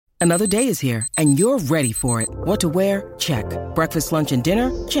Another day is here, and you're ready for it. What to wear? Check. Breakfast, lunch, and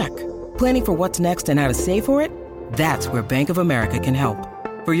dinner? Check. Planning for what's next and how to save for it? That's where Bank of America can help.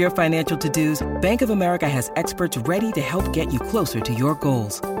 For your financial to-dos, Bank of America has experts ready to help get you closer to your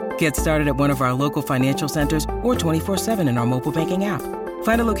goals. Get started at one of our local financial centers or 24/7 in our mobile banking app.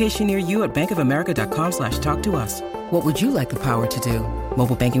 Find a location near you at bankofamerica.com/talktous. What would you like the power to do?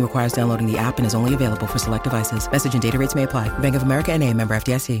 Mobile banking requires downloading the app and is only available for select devices. Message and data rates may apply. Bank of America N.A., member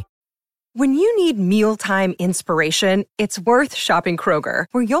FDIC. When you need mealtime inspiration, it's worth shopping Kroger,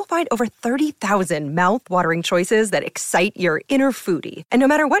 where you'll find over 30,000 mouth-watering choices that excite your inner foodie. And no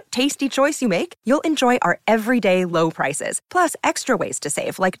matter what tasty choice you make, you'll enjoy our everyday low prices, plus extra ways to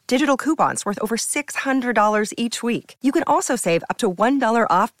save, like digital coupons worth over $600 each week. You can also save up to $1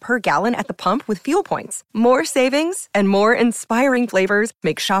 off per gallon at the pump with fuel points. More savings and more inspiring flavors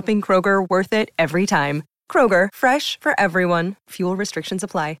make shopping Kroger worth it every time. Kroger, fresh for everyone. Fuel restrictions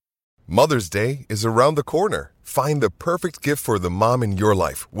apply. Mother's Day is around the corner. Find the perfect gift for the mom in your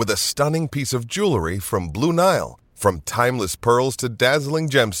life with a stunning piece of jewelry from Blue Nile. From timeless pearls to dazzling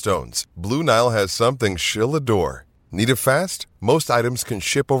gemstones, Blue Nile has something she'll adore. Need it fast? Most items can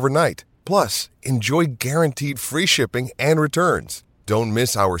ship overnight. Plus, enjoy guaranteed free shipping and returns. Don't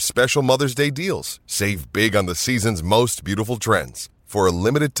miss our special Mother's Day deals. Save big on the season's most beautiful trends. For a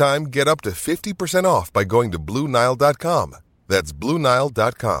limited time, get up to 50% off by going to BlueNile.com. That's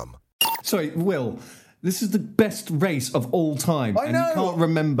BlueNile.com. Sorry, Will, this is the best race of all time. I know. You can't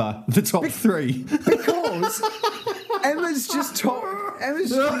remember the top three. Because Emma's just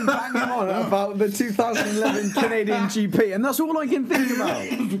been banging on about the 2011 Canadian GP, and that's all I can think about.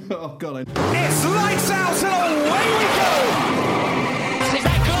 Oh, God. It's lights out and away we go! Is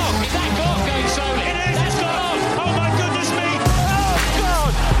that clock going slowly? It is! That's gone off! Oh my goodness me! Oh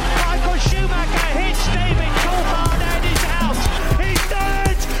God! Michael Schumacher hits David Coulthard and he's out! He's done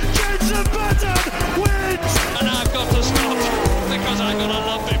it! Jenson Button wins! And I've got to stop because I've got a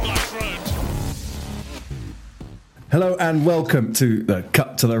lovely black road. Hello and welcome to the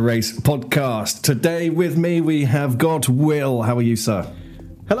Cut to the Race podcast. Today with me we have got Will. How are you, sir?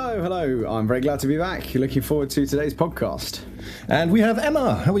 Hello. I'm very glad to be back. Looking forward to today's podcast. And we have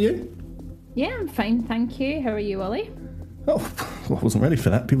Emma. How are you? Yeah, I'm fine, thank you. How are you, Ollie? Oh, I wasn't ready for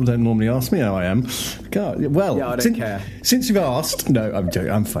that. People don't normally ask me how I am. God, well, yeah, I don't care. Since you've asked, no, I'm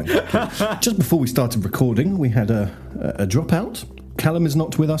joking. I'm fine. Just before we started recording, we had a dropout. Callum is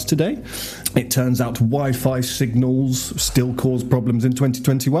not with us today. It turns out Wi-Fi signals still cause problems in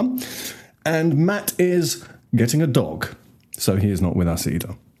 2021, and Matt is getting a dog, so he is not with us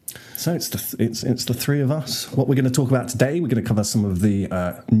either. So it's the three of us. What we're going to talk about today, we're going to cover some of the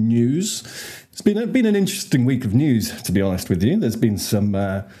news. It's been an interesting week of news, to be honest with you. There's been some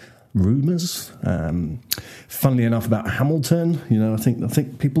rumours, funnily enough, about Hamilton. You know, I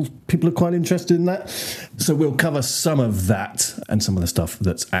think people are quite interested in that. So we'll cover some of that and some of the stuff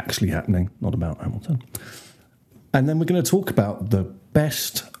that's actually happening, not about Hamilton. And then we're going to talk about the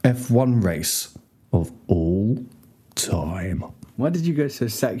best F1 race of all time. Why did you go so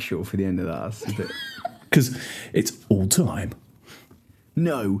sexual for the end of that? Because it's all time.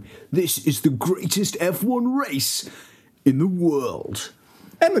 No, this is the greatest F1 race in the world.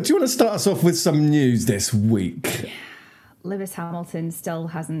 Emma, do you want to start us off with some news this week? Lewis Hamilton still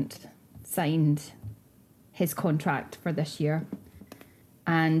hasn't signed his contract for this year.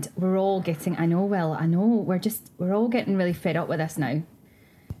 And we're all getting, we're all getting really fed up with this now.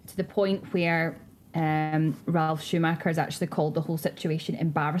 To the point where Ralf Schumacher has actually called the whole situation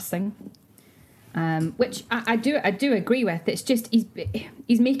embarrassing. Which I do agree with. It's just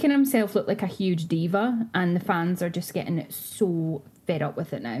he's making himself look like a huge diva, and the fans are just getting so fed up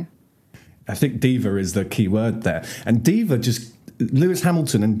with it now. I think diva is the key word there. And diva, just Lewis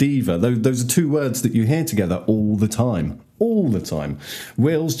Hamilton and diva, those are two words that you hear together all the time. All the time.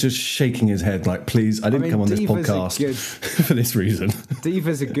 Will's just shaking his head like, please, I didn't come on this podcast for this reason.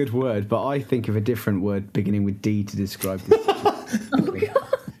 Diva's a good word, but I think of a different word beginning with D to describe this.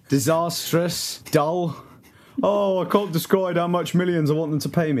 Disastrous, dull. Oh, I can't describe how much millions I want them to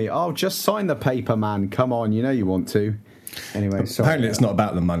pay me. Oh, just sign the paper, man. Come on, you know you want to. Anyway, sorry. Apparently it's not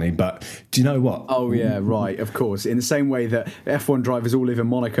about the money, but do you know what? Oh, yeah, right, of course. In the same way that F1 drivers all live in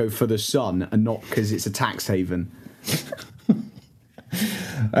Monaco for the sun and not because it's a tax haven.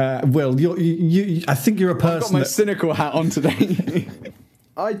 Well, I think you're a person. I've got my cynical hat on today.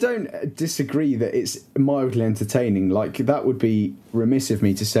 I don't disagree that it's mildly entertaining. Like, that would be remiss of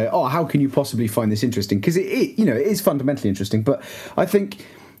me to say, oh, how can you possibly find this interesting? Because it is fundamentally interesting. But I think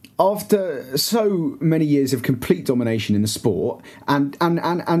after so many years of complete domination in the sport and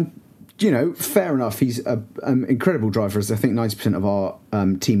fair enough. He's an incredible driver, as I think 90% of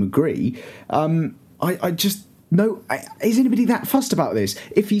our team agree. I just... No, is anybody that fussed about this?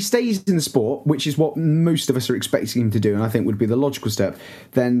 If he stays in the sport, which is what most of us are expecting him to do, and I think would be the logical step,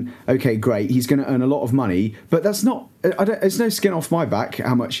 then, okay, great, he's going to earn a lot of money, but that's not... It's no skin off my back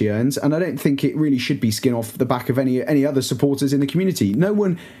how much he earns, and I don't think it really should be skin off the back of any other supporters in the community. No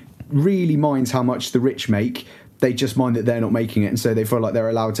one really minds how much the rich make. They just mind that they're not making it, and so they feel like they're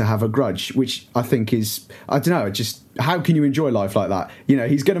allowed to have a grudge, which I think is, I don't know, just how can you enjoy life like that?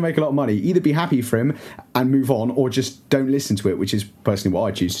 He's going to make a lot of money. Either be happy for him and move on, or just don't listen to it, which is personally what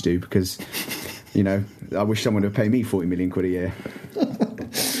I choose to do, because, I wish someone would pay me 40 million quid a year.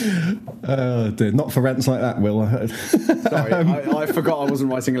 Dear, not for rents like that, Will. Sorry, I forgot I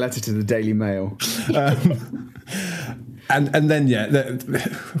wasn't writing a letter to the Daily Mail. And then,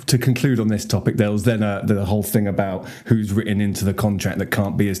 to conclude on this topic, there was then the whole thing about who's written into the contract that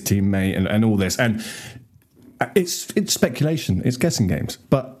can't be his teammate and all this. And it's speculation, it's guessing games,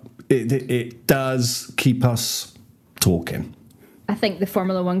 but it does keep us talking. I think the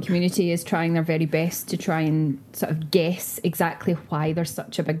Formula One community is trying their very best to try and sort of guess exactly why there's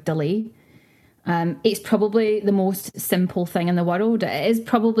such a big delay. It's probably the most simple thing in the world. It is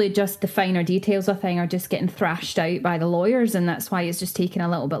probably just the finer details of thing are just getting thrashed out by the lawyers, and that's why it's just taking a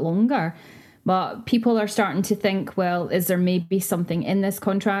little bit longer. But people are starting to think, well, is there maybe something in this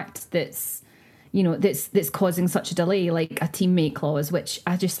contract that's causing such a delay, like a teammate clause, which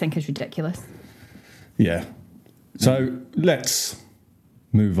I just think is ridiculous. Yeah. So let's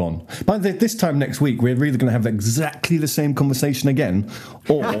move on. By this time next week, we're either going to have exactly the same conversation again,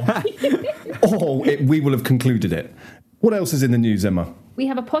 or we will have concluded it. What else is in the news, Emma? We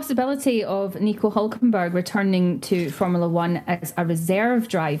have a possibility of Nico Hülkenberg returning to Formula One as a reserve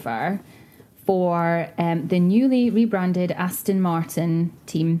driver for the newly rebranded Aston Martin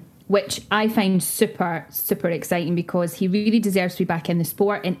team, which I find super, super exciting because he really deserves to be back in the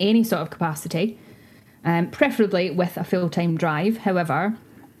sport in any sort of capacity. Preferably with a full-time drive. However,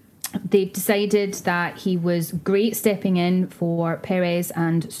 they've decided that he was great stepping in for Perez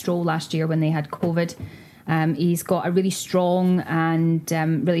and Stroll last year when they had COVID. He's got a really strong and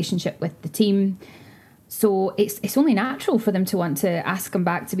relationship with the team. So it's only natural for them to want to ask him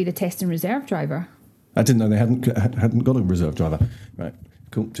back to be the test and reserve driver. I didn't know they hadn't got a reserve driver. Right,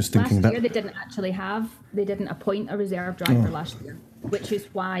 cool. Just thinking about... Last year they didn't appoint a reserve driver last year, which is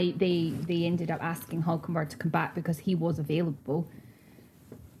why they ended up asking Hülkenberg to come back because he was available.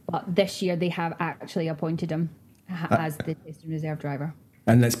 But this year they have actually appointed him as the test and reserve driver.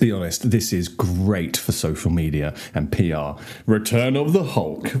 And let's be honest, this is great for social media and PR. Return of the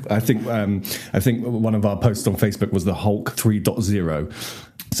Hulk. I think one of our posts on Facebook was the Hulk 3.0.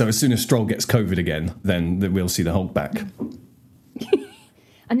 So as soon as Stroll gets COVID again, then we'll see the Hulk back.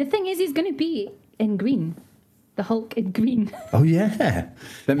 And the thing is, he's going to be in green. The Hulk in green. Oh yeah,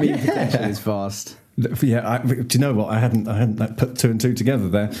 that meme potential is vast. Yeah, do you know what? I hadn't put two and two together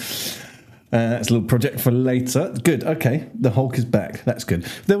there. That's a little project for later. Good. Okay, the Hulk is back. That's good.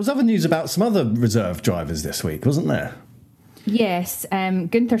 There was other news about some other reserve drivers this week, wasn't there? Yes,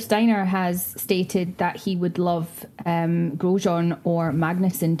 Gunther Steiner has stated that he would love Grosjean or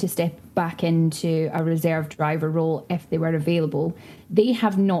Magnussen to step back into a reserve driver role if they were available. They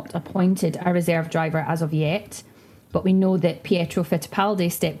have not appointed a reserve driver as of yet, but we know that Pietro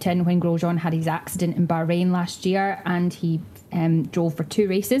Fittipaldi stepped in when Grosjean had his accident in Bahrain last year, and he drove for 2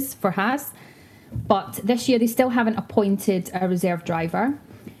 races for Haas. But this year they still haven't appointed a reserve driver.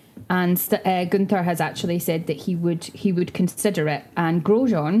 And Gunther has actually said that he would consider it. And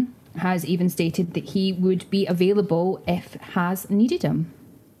Grosjean has even stated that he would be available if Haas needed him.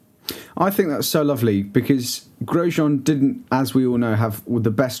 I think that's so lovely because Grosjean didn't, as we all know, have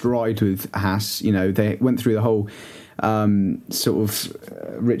the best ride with Haas. You know, they went through the whole sort of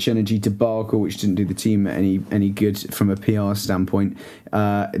Rich Energy debacle, which didn't do the team any good from a PR standpoint.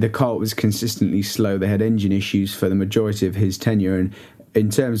 The car was consistently slow. They had engine issues for the majority of his tenure, and in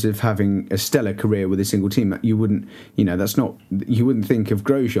terms of having a stellar career with a single team, you wouldn't think of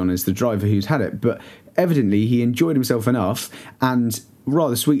Grosjean as the driver who's had it. But evidently he enjoyed himself enough, and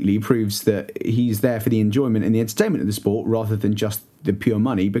rather sweetly proves that he's there for the enjoyment and the entertainment of the sport rather than just the pure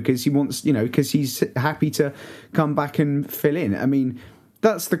money, because he wants, because he's happy to come back and fill in. I mean,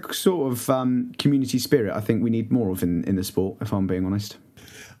 that's the sort of community spirit I think we need more of in the sport, if I'm being honest.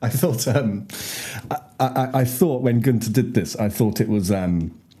 I thought I thought when Gunther did this, I thought it was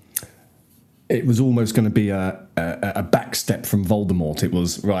almost going to be a back step from Voldemort. It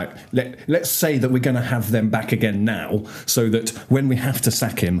was, right, let's say that we're going to have them back again now, so that when we have to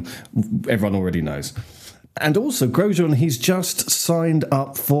sack him, everyone already knows. And also, Grosjean, he's just signed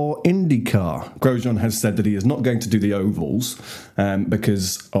up for IndyCar. Grosjean has said that he is not going to do the ovals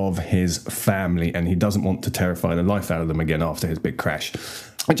because of his family, and he doesn't want to terrify the life out of them again after his big crash.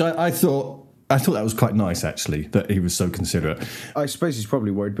 Which I thought that was quite nice, actually, that he was so considerate. I suppose he's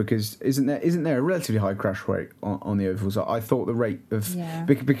probably worried because isn't there a relatively high crash rate on the ovals? I thought the rate of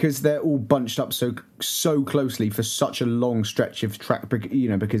because they're all bunched up so closely for such a long stretch of track,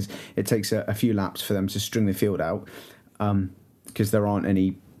 because it takes a few laps for them to string the field out, because there aren't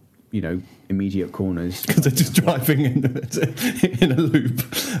any immediate corners because they're just driving in a loop.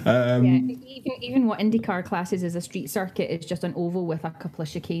 Even what IndyCar classes as a street circuit is just an oval with a couple of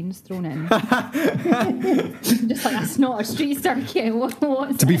chicanes thrown in. Just like, that's not a street circuit.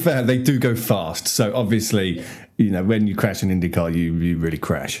 To be fair, they do go fast, so obviously, when you crash in IndyCar, you really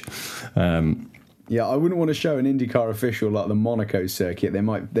crash. Yeah, I wouldn't want to show an IndyCar official like the Monaco circuit. They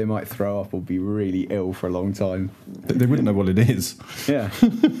might throw up or be really ill for a long time. They wouldn't know what it is. Yeah.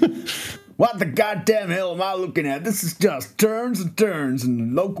 What the goddamn hell am I looking at? This is just turns and turns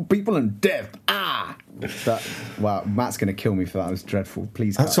and local people and death. Wow, Matt's going to kill me for that. It was dreadful.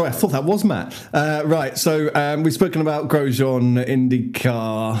 Please. Sorry, I thought that was Matt. Right, so we've spoken about Grosjean,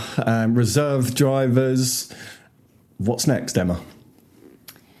 IndyCar, reserve drivers. What's next, Emma?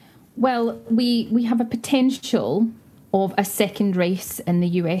 Well, we have a potential of a second race in the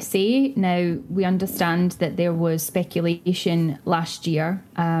USA. Now, we understand that there was speculation last year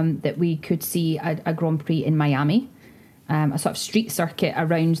that we could see a Grand Prix in Miami, a sort of street circuit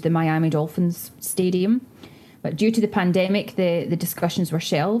around the Miami Dolphins Stadium. But due to the pandemic, the discussions were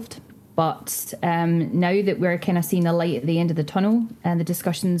shelved. But now that we're kind of seeing the light at the end of the tunnel, and the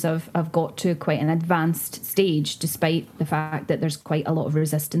discussions have got to quite an advanced stage, despite the fact that there's quite a lot of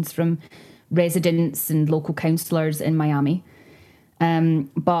resistance from residents and local councillors in Miami.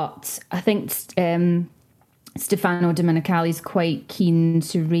 But I think Stefano Domenicali is quite keen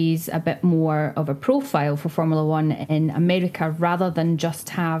to raise a bit more of a profile for Formula One in America, rather than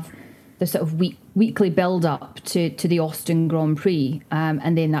just have the sort of weekly build-up to the Austin Grand Prix,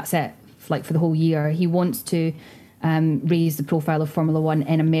 and then that's it. Like for the whole year, he wants to raise the profile of Formula One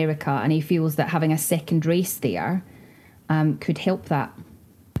in America, and he feels that having a second race there could help that.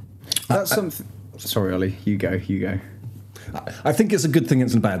 That's something. Sorry, Ollie, you go. I think it's a good thing.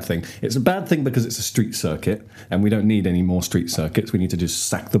 It's a bad thing. It's a bad thing because it's a street circuit, and we don't need any more street circuits. We need to just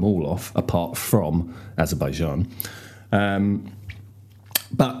sack them all off, apart from Azerbaijan.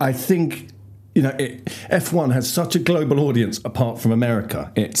 But I think. F1 has such a global audience apart from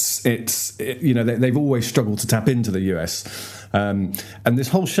America. They've always struggled to tap into the US. And this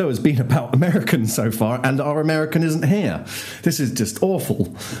whole show has been about Americans so far, and our American isn't here. This is just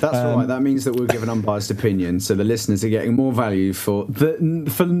awful. That's right. That means that we'll give an unbiased opinion, so the listeners are getting more value for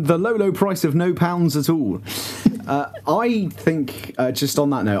the low price of no pounds at all. I think, just on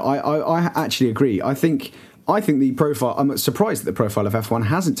that note, I actually agree. I think the profile. I'm surprised that the profile of F1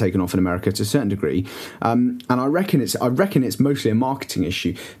 hasn't taken off in America to a certain degree, and I reckon it's mostly a marketing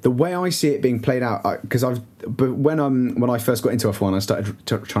issue. The way I see it being played out, because when I first got into F1, I started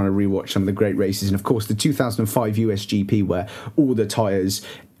trying to rewatch some of the great races, and of course the 2005 US GP, where all the tyres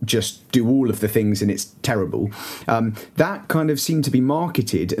just do all of the things and it's terrible. That kind of seemed to be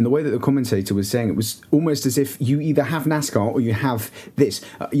marketed, and the way that the commentator was saying it was almost as if you either have NASCAR or you have this.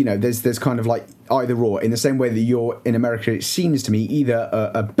 There's kind of like either or. In the same way that you're in America, it seems to me either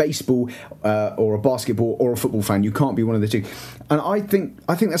a baseball or a basketball or a football fan. You can't be one of the two. And I think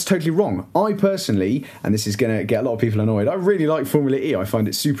that's totally wrong. I personally, and this is going to get a lot of people annoyed, I really like Formula E. I find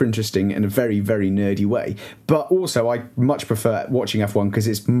it super interesting in a very, very nerdy way. But also, I much prefer watching F1 because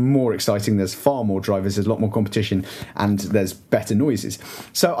it's more exciting. There's far more drivers, there's a lot more competition, and there's better noises.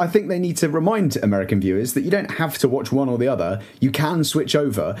 So I think they need to remind American viewers that you don't have to watch one or the other. You can switch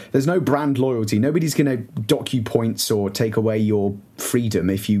over. There's no brand loyalty. Nobody's going to dock you points or take away your freedom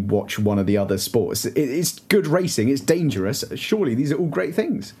if you watch one of the other sports. It's good racing. It's dangerous. Surely these are all great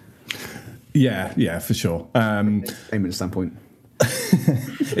things. Yeah, for sure. Entertainment standpoint.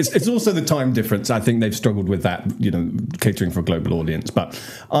 It's also the time difference. I think they've struggled with that, catering for a global audience. But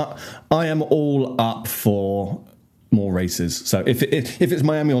I am all up for more races. So if it's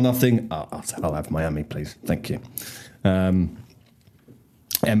Miami or nothing, I'll have Miami, please. Thank you.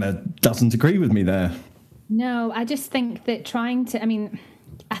 Emma doesn't agree with me there. No, I just think that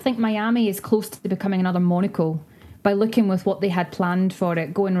I think Miami is close to becoming another Monaco by looking with what they had planned for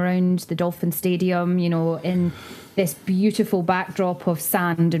it, going around the Dolphin Stadium, in this beautiful backdrop of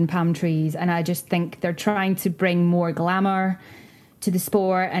sand and palm trees. And I just think they're trying to bring more glamour to the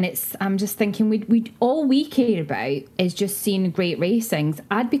sport, and I'm just thinking we all we care about is just seeing great racings.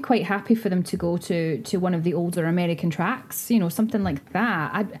 I'd be quite happy for them to go to one of the older American tracks, something like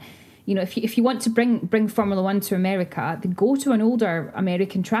that. If you want to bring Formula One to America, then go to an older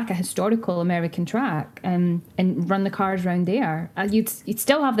American track, a historical American track, and run the cars around there. You'd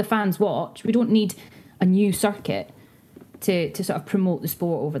still have the fans watch. We don't need a new circuit to sort of promote the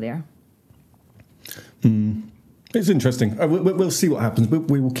sport over there. It's interesting. We'll see what happens.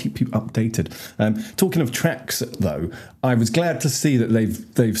 We will keep you updated. Talking of tracks, though, I was glad to see that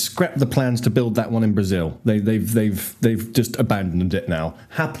they've scrapped the plans to build that one in Brazil. They've just abandoned it now.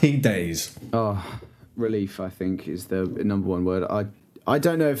 Happy days. Oh, relief, I think, is the number one word. I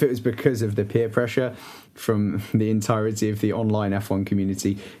don't know if it was because of the peer pressure from the entirety of the online F1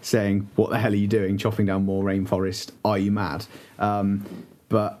 community saying, "What the hell are you doing? Chopping down more rainforest? Are you mad?"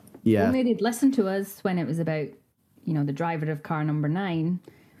 But yeah, only they'd listen to us when it was about the driver of car number 9.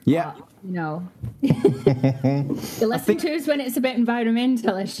 Yeah. They listen to us when it's about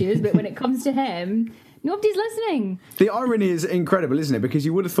environmental issues, but when it comes to him, nobody's listening. The irony is incredible, isn't it? Because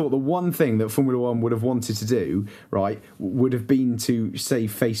you would have thought the one thing that Formula One would have wanted to do, right, would have been to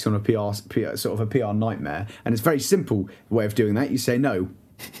save face on a PR sort of a PR nightmare. And it's a very simple way of doing that. You say, no,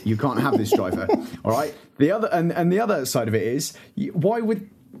 you can't have this driver. All right. The other side of it is, why would...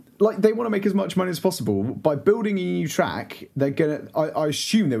 they want to make as much money as possible by building a new track. They're gonna. I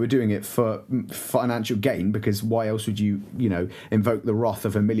assume they were doing it for financial gain, because why else would you invoke the wrath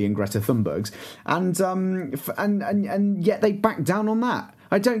of a million Greta Thunbergs? And yet they back down on that.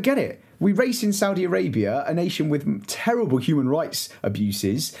 I don't get it. We race in Saudi Arabia, a nation with terrible human rights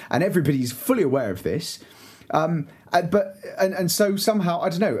abuses, and everybody's fully aware of this. So somehow, I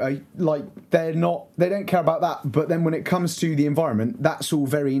don't know, they don't care about that. But then when it comes to the environment, that's all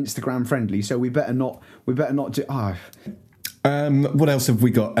very Instagram friendly. So we better not do. What else have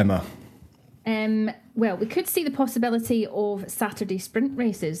we got, Emma? Well, we could see the possibility of Saturday sprint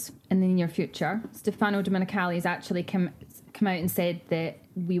races in the near future. Stefano Domenicali has actually come out and said that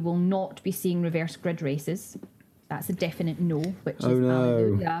we will not be seeing reverse grid races. That's a definite no, which is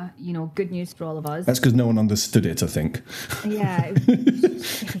hallelujah, good news for all of us. That's because no one understood it, I think. Yeah.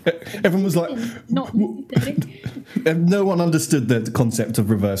 Everyone was like... Not necessary. No one understood the concept of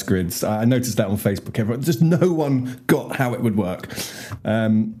reverse grids. I noticed that on Facebook. Just no one got how it would work.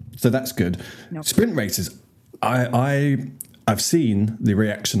 So that's good. No. Sprint races. I've seen the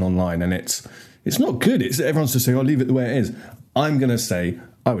reaction online, and it's not good. Everyone's just saying, "I'll leave it the way it is." I'm going to say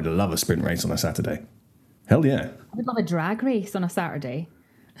I would love a sprint race on a Saturday. Hell yeah. I would love a drag race on a Saturday.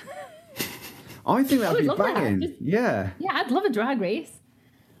 I think that would be banging. Yeah. Yeah, I'd love a drag race.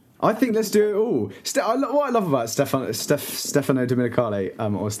 I think let's do it all. What I love about Stefano Domenicali,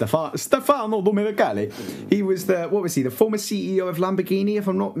 or Stefano Domenicali, he was the former CEO of Lamborghini,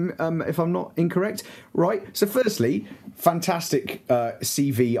 if I'm not incorrect, right? So firstly, fantastic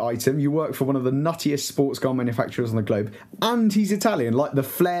CV item. You work for one of the nuttiest sports car manufacturers on the globe, and he's Italian, like the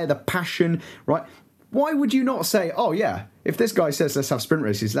flair, the passion, right? Why would you not say, oh yeah, if this guy says let's have sprint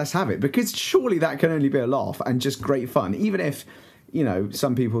races, let's have it? Because surely that can only be a laugh and just great fun, even if,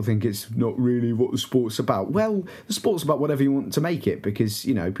 some people think it's not really what the sport's about. Well, the sport's about whatever you want to make it, because,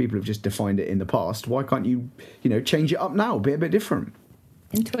 people have just defined it in the past. Why can't you, change it up now, be a bit different?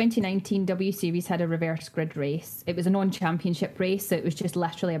 In 2019, W Series had a reverse grid race. It was a non-championship race, so it was just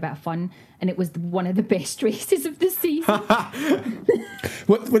literally a bit of fun, and it was one of the best races of the season.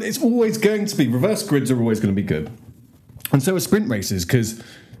 Well, it's always going to be. Reverse grids are always going to be good. And so are sprint races, because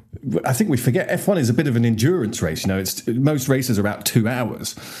I think we forget F1 is a bit of an endurance race. Most races are about 2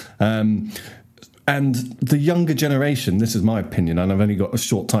 hours. And the younger generation, this is my opinion, and I've only got a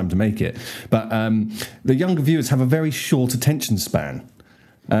short time to make it, but the younger viewers have a very short attention span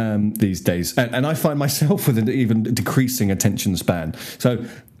these days. And I find myself with an even decreasing attention span. So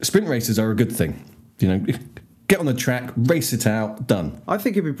sprint races are a good thing. Get on the track, race it out, done. I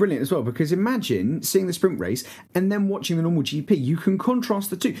think it'd be brilliant as well, because imagine seeing the sprint race and then watching the normal GP. You can contrast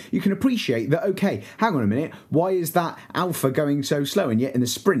the two. You can appreciate that, okay, hang on a minute, why is that Alpha going so slow? And yet in the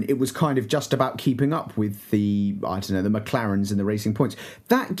sprint, it was kind of just about keeping up with the McLarens and the Racing Points.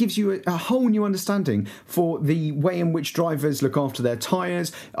 That gives you a whole new understanding for the way in which drivers look after their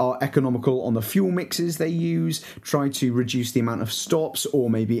tyres, are economical on the fuel mixes they use, try to reduce the amount of stops or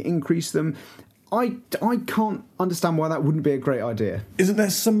maybe increase them. I can't understand why that wouldn't be a great idea. Isn't there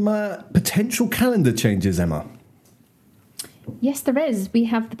some potential calendar changes, Emma? Yes, there is. We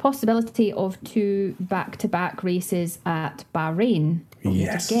have the possibility of 2 back-to-back races at Bahrain.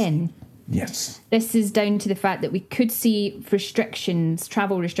 Yes. Again. Yes. This is down to the fact that we could see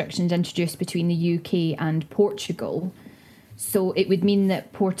travel restrictions introduced between the UK and Portugal. So it would mean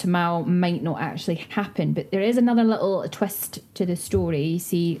that Portimao might not actually happen. But there is another little twist to the story. You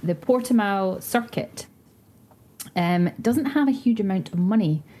see, the Portimao circuit doesn't have a huge amount of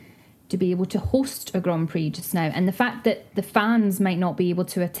money to be able to host a Grand Prix just now. And the fact that the fans might not be able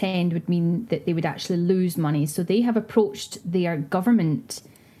to attend would mean that they would actually lose money. So they have approached their government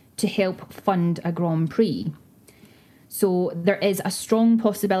to help fund a Grand Prix. So there is a strong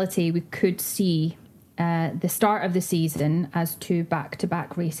possibility we could see the start of the season as 2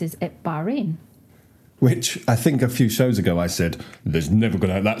 back-to-back races at Bahrain. Which I think a few shows ago I said, that's never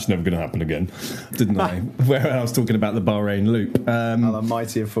going to happen again, didn't I? Where I was talking about the Bahrain loop. The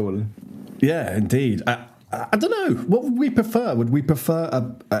mighty have fallen. Yeah, indeed. I don't know. What would we prefer? Would we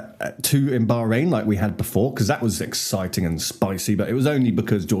prefer a 2 in Bahrain like we had before? Because that was exciting and spicy, but it was only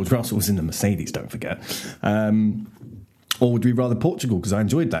because George Russell was in the Mercedes, don't forget. Or would we rather Portugal? Because I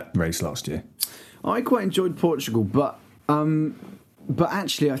enjoyed that race last year. I quite enjoyed Portugal, but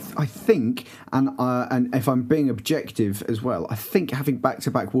actually, I think, and if I'm being objective as well, I think having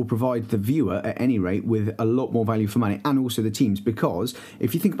back-to-back will provide the viewer, at any rate, with a lot more value for money, and also the teams, because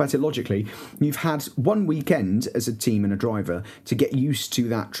if you think about it logically, you've had one weekend as a team and a driver to get used to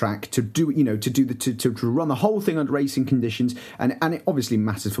that track, to do, to run the whole thing under racing conditions, and it obviously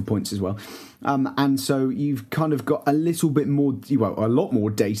matters for points as well. And so you've kind of got a little bit more, a lot more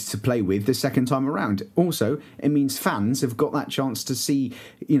days to play with the second time around. Also, it means fans have got that chance to see,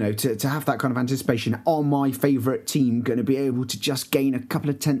 to have that kind of anticipation. Are my favourite team going to be able to just gain a couple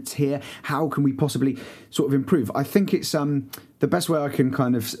of tenths here? How can we possibly sort of improve? I think it's the best way I can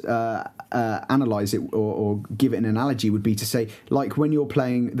kind of analyse it or give it an analogy would be to say, like when you're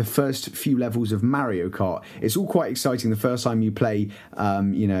playing the first few levels of Mario Kart, it's all quite exciting the first time you play, I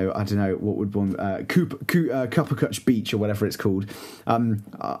don't know, what would one, Cuppercutch Beach or whatever it's called. I'm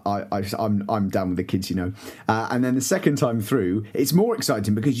down with the kids, and then the second time through, it's more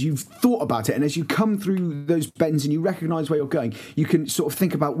exciting because you've thought about it, and as you come through those bends and you recognise where you're going, you can sort of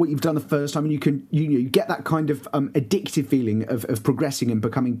think about what you've done the first time, and you get that kind of addictive feeling of progressing and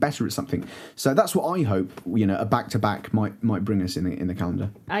becoming better at something. So that's what I hope, a back-to-back might bring us in the calendar.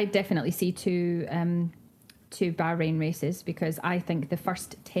 I definitely see two Bahrain races, because I think the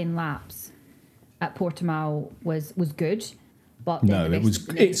first 10 laps at Portimao was good. But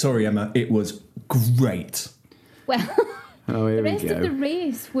sorry, Emma, it was great. Well, the rest of the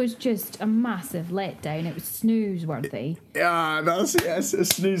race was just a massive letdown. It was snooze-worthy. Yeah, that's a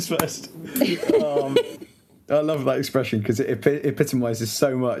snooze fest. I love that expression because it epitomises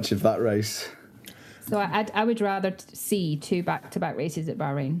so much of that race. So I would rather see 2 back-to-back races at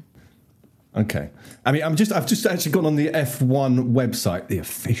Bahrain. Okay. I mean, I've just actually gone on the F1 website, the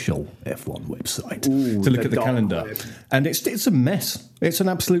official F1 website, to look at the calendar. Web. And it's a mess. It's an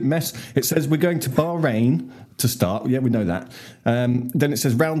absolute mess. It says we're going to Bahrain to start. Yeah, we know that. Then it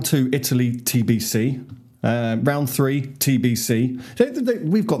says round 2, Italy, TBC. Round 3, TBC.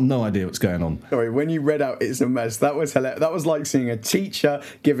 We've got no idea what's going on. Sorry, when you read out "it's a mess," that was hilarious. That was like seeing a teacher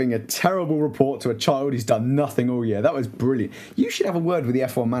giving a terrible report to a child who's done nothing all year. That was brilliant. You should have a word with the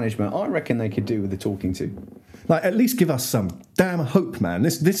F1 management. I reckon they could do with the talking to. Like, at least give us some damn hope, man.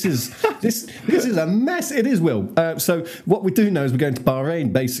 This is a mess. It is, Will. So what we do know is we're going to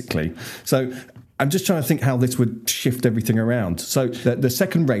Bahrain, basically. So I'm just trying to think how this would shift everything around. So the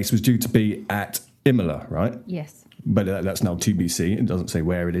second race was due to be at Imola, right? Yes. But that's now TBC. It doesn't say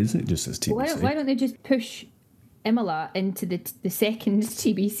where it is. It just says TBC. Why don't they just push Imola into the second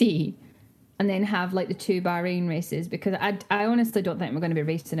TBC and then have like the 2 Bahrain races? Because I honestly don't think we're going to be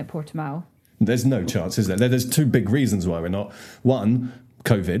racing at Portimao. There's no chance, is there? There's 2 big reasons why we're not. One,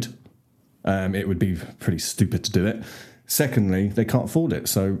 COVID. It would be pretty stupid to do it. Secondly, they can't afford it.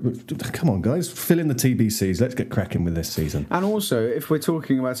 So, come on, guys, fill in the TBCs. Let's get cracking with this season. And also, if we're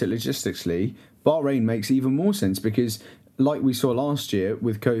talking about it logistically, Bahrain makes even more sense because, like we saw last year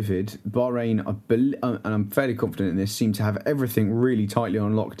with COVID, Bahrain, and I'm fairly confident in this, seemed to have everything really tightly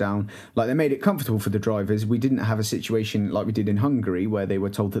on lockdown. Like, they made it comfortable for the drivers. We didn't have a situation like we did in Hungary where they were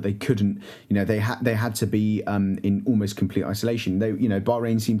told that they couldn't, they had to be in almost complete isolation.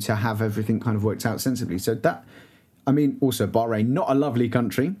 Bahrain seemed to have everything kind of worked out sensibly. So that... also Bahrain, not a lovely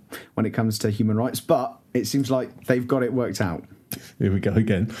country when it comes to human rights, but it seems like they've got it worked out. Here we go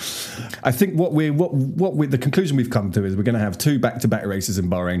again. I think the conclusion we've come to is we're going to have 2 back-to-back races in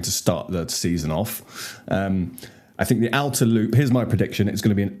Bahrain to start the season off. I think the outer loop, here's my prediction, it's going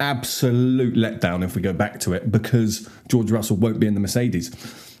to be an absolute letdown if we go back to it because George Russell won't be in the Mercedes.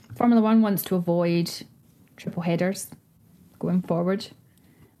 Formula One wants to avoid triple headers going forward,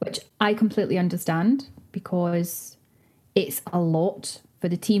 which I completely understand because it's a lot for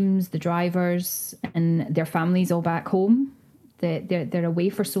the teams, the drivers and their families all back home. they're away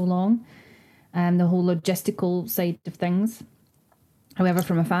for so long, the whole logistical side of things. However,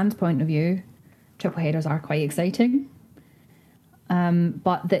 from a fan's point of view, triple headers are quite exciting.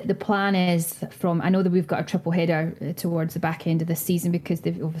 But the plan is I know that we've got a triple header towards the back end of this season because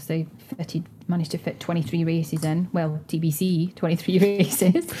they've obviously managed to fit 23 races in. Well, TBC, 23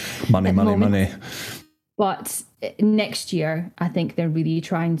 races. Money. But next year, I think they're really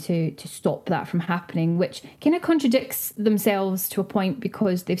trying to stop that from happening, which kind of contradicts themselves to a point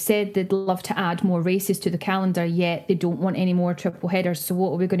because they've said they'd love to add more races to the calendar, yet they don't want any more triple headers. So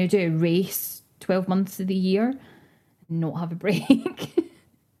what are we going to do? Race 12 months of the year? Not have a break?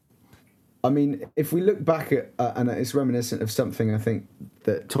 I mean, if we look back at, and it's reminiscent of something I think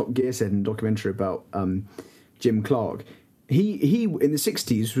that Top Gear said in a documentary about Jim Clark, he in the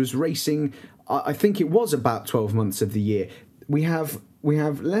 60s was racing, I think it was about 12 months of the year. We have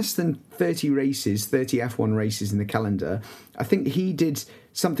less than 30 F1 races in the calendar. I think he did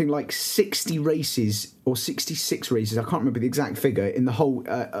something like 60 races or 66 races, I can't remember the exact figure, in the whole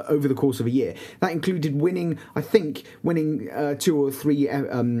over the course of a year. That included winning 2 or 3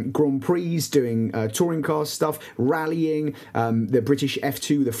 Grand Prix, doing touring car stuff, rallying, the British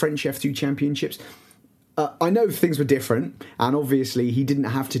F2, the French F2 championships. I know things were different, and obviously he didn't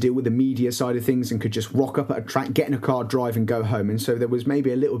have to deal with the media side of things and could just rock up at a track, get in a car, drive and go home, and so there was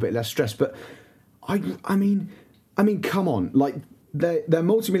maybe a little bit less stress. But I mean, come on, like they're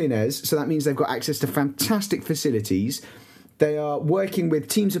multimillionaires, so that means they've got access to fantastic facilities. They are working with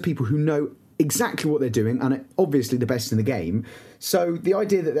teams of people who know exactly what they're doing and are obviously the best in the game. So the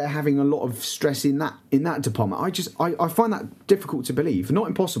idea that they're having a lot of stress in that department, I find that difficult to believe. Not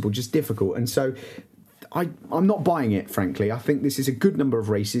impossible, just difficult. And so I'm not buying it, frankly. I think this is a good number of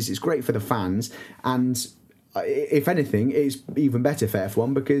races. It's great for the fans. And if anything, it's even better for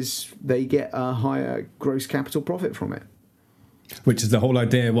F1 because they get a higher gross capital profit from it. Which is the whole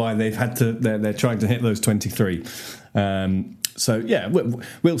idea why they've had to. They're trying to hit those 23. So yeah,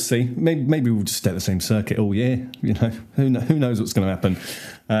 we'll see. Maybe we'll just stay at the same circuit all year. You know, who knows what's going to happen.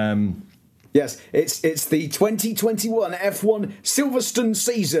 Yes, it's the 2021 F1 Silverstone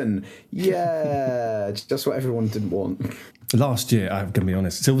season. Yeah, just what everyone didn't want. Last year, I'm going to be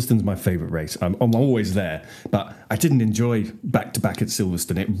honest, Silverstone's my favourite race. I'm always there, but I didn't enjoy back-to-back at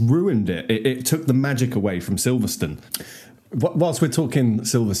Silverstone. It ruined it. It took the magic away from Silverstone. Whilst we're talking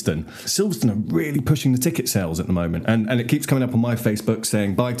Silverstone are really pushing the ticket sales at the moment, and it keeps coming up on my Facebook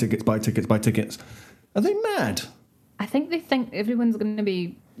saying, buy tickets, buy tickets, buy tickets. Are they mad? I think they think everyone's going to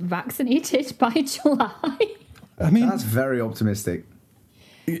be vaccinated by July. I mean, that's very optimistic.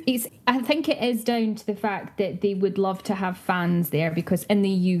 I think it is down to the fact that they would love to have fans there because in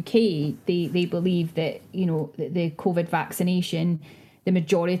the UK they believe that, you know, the COVID vaccination, the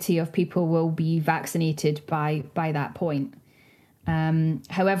majority of people will be vaccinated by that point.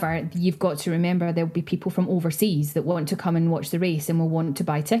 However, you've got to remember there'll be people from overseas that want to come and watch the race and will want to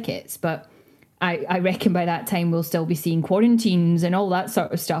buy tickets. But I reckon by that time we'll still be seeing quarantines and all that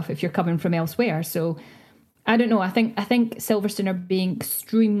sort of stuff if you're coming from elsewhere. So I don't know. I think Silverstone are being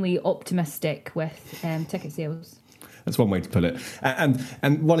extremely optimistic with ticket sales. That's one way to put it.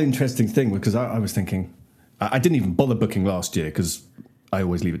 And one interesting thing, because I was thinking, I didn't even bother booking last year because I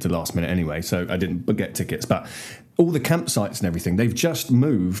always leave it to last minute anyway, so I didn't get tickets. But all the campsites and everything, they've just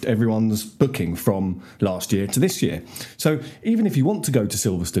moved everyone's booking from last year to this year. So even if you want to go to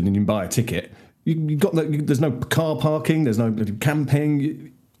Silverstone and you buy a ticket, there's no car parking, there's no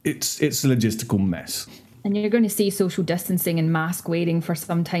camping. It's a logistical mess. And you're going to see social distancing and mask wearing for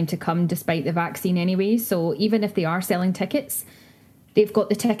some time to come, despite the vaccine anyway. So even if they are selling tickets, they've got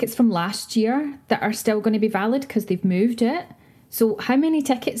the tickets from last year that are still going to be valid because they've moved it. So how many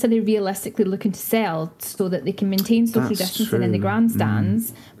tickets are they realistically looking to sell so that they can maintain social distancing in the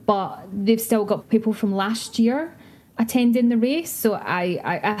grandstands, but they've still got people from last year attending the race? So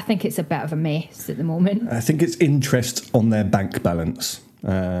I think it's a bit of a mess at the moment. I think it's interest on their bank balance.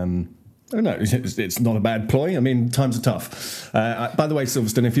 No, it's not a bad ploy. I mean, times are tough. By the way,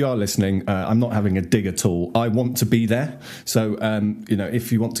 Silverstone, if you are listening, I'm not having a dig at all. I want to be there. So,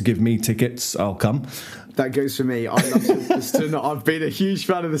 if you want to give me tickets, I'll come. That goes for me. I love Silverstone. I've been a huge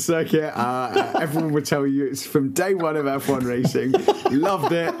fan of the circuit. Everyone would tell you it's from day one of F1 racing.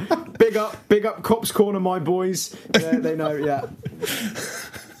 Loved it. Big up Cops Corner, my boys. Yeah, they know, yeah.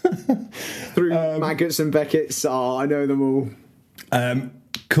 Through Maggots and Beckett's. Oh, I know them all.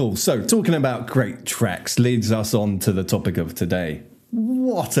 Cool. So, talking about great tracks leads us on to the topic of today.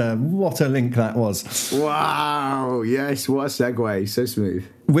 What a link that was. Wow. Yes, what a segue. So smooth.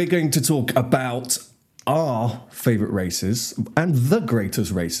 We're going to talk about our favourite races and the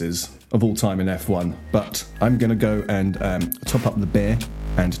greatest races of all time in F1. But I'm going to go and top up the beer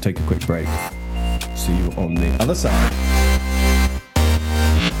and take a quick break. See you on the other side.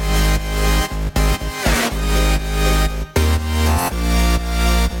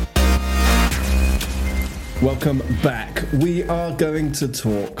 Welcome back. We are going to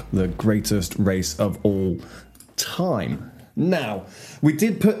talk the greatest race of all time. Now, we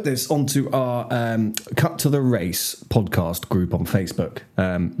did put this onto our Cut to the Race podcast group on Facebook.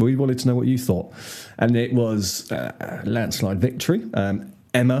 We wanted to know what you thought. And it was a landslide victory.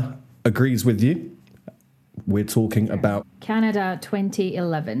 Emma agrees with you. We're talking about Canada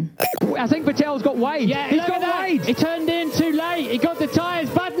 2011. I think Vettel's got wide. Yeah, he's got wide. He turned in too late. He got the tyres.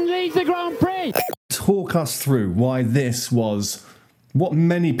 Button leads the Grand Prix. Talk us through why this was what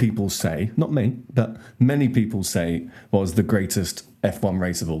many people say, not me, but many people say was the greatest F1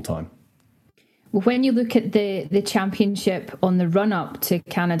 race of all time. Well, when you look at the championship on the run-up to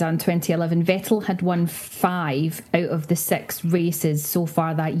Canada in 2011, Vettel had won 5 out of the 6 races so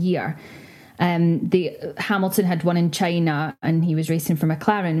far that year. Hamilton had won in China and he was racing for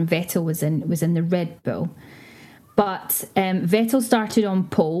McLaren. Vettel was in the Red Bull. But Vettel started on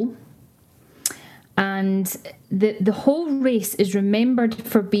pole. And the whole race is remembered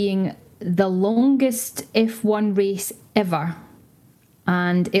for being the longest F1 race ever.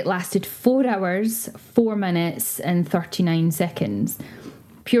 And it lasted 4 hours, 4 minutes and 39 seconds.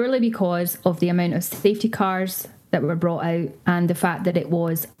 Purely because of the amount of safety cars that were brought out and the fact that it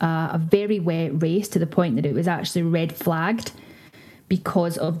was a very wet race to the point that it was actually red flagged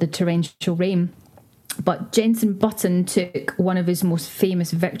because of the torrential rain. But Jenson Button took one of his most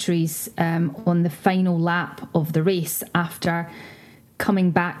famous victories on the final lap of the race after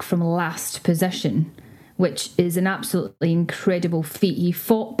coming back from last position, which is an absolutely incredible feat. He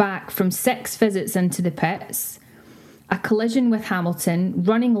fought back from 6 visits into the pits, a collision with Hamilton,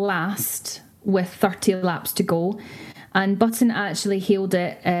 running last with 30 laps to go. And Button actually hailed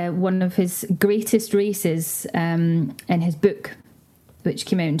it one of his greatest races in his book, which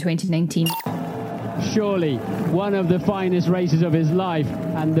came out in 2019. Surely one of the finest races of his life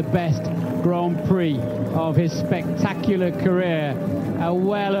and the best Grand Prix of his spectacular career. A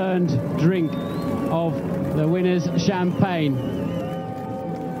well-earned drink of the winner's champagne.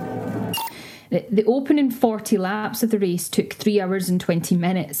 The opening 40 laps of the race took 3 hours and 20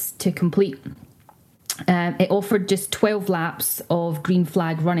 minutes to complete. It offered just 12 laps of green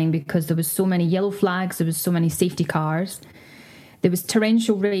flag running because there was so many yellow flags, there was so many safety cars. There was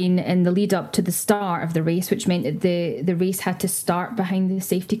torrential rain in the lead up to the start of the race, which meant that the race had to start behind the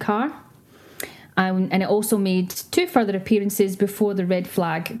safety car. And it also made 2 further appearances before the red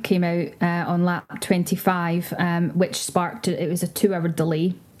flag came out on lap 25, which sparked, it was a 2-hour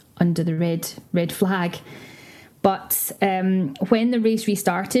delay under the red flag. But when the race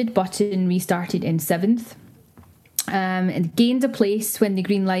restarted, Button restarted in 7th. And gained a place when the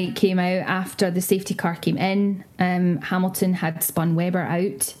green light came out after the safety car came in. Hamilton had spun Webber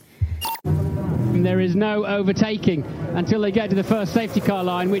out. There is no overtaking until they get to the first safety car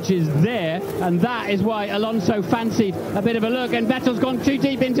line, which is there, and that is why Alonso fancied a bit of a look, and Vettel's gone too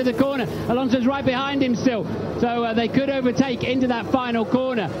deep into the corner. Alonso's right behind him still, so they could overtake into that final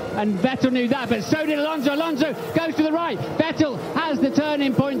corner, and Vettel knew that, but so did Alonso. Alonso goes to the right. Vettel has the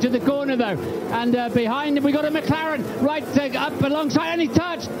turning point to the corner though, and behind him we got a McLaren right up alongside, and he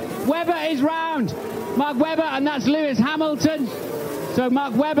touched. Webber is round. Mark Webber, and that's Lewis Hamilton. So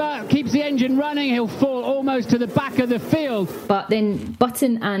Mark Webber keeps the engine running. He'll fall almost to the back of the field. But then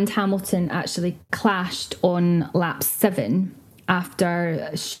Button and Hamilton actually clashed on lap 7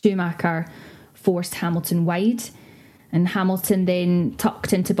 after Schumacher forced Hamilton wide. And Hamilton then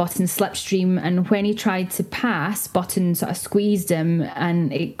tucked into Button's slipstream. And when he tried to pass, Button sort of squeezed him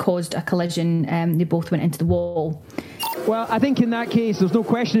and it caused a collision. They both went into the wall. Well, I think in that case, there's no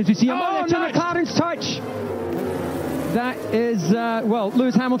question as you see him. Oh, no, McLaren's touch! That is,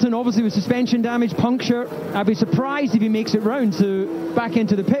 Lewis Hamilton obviously with suspension damage, puncture. I'd be surprised if he makes it round to back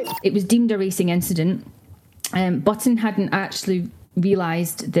into the pit. It was deemed a racing incident. Button hadn't actually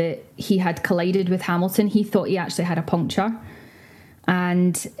realised that he had collided with Hamilton. He thought he actually had a puncture,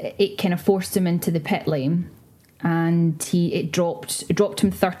 and it kind of forced him into the pit lane. And it dropped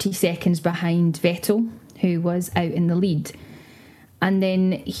him 30 seconds behind Vettel, who was out in the lead. And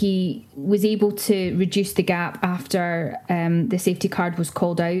then he was able to reduce the gap after the safety car was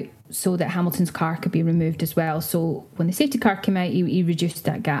called out so that Hamilton's car could be removed as well. So when the safety car came out, he reduced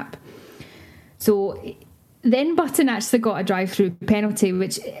that gap. So then Button actually got a drive-through penalty,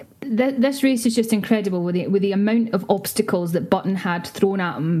 which this race is just incredible with the amount of obstacles that Button had thrown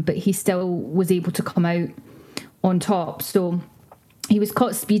at him, but he still was able to come out on top. So he was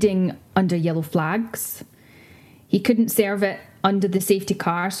caught speeding under yellow flags. He couldn't serve it under the safety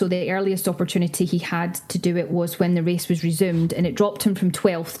car, so the earliest opportunity he had to do it was when the race was resumed, and it dropped him from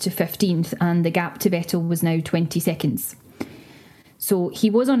 12th to 15th, and the gap to Vettel was now 20 seconds. So he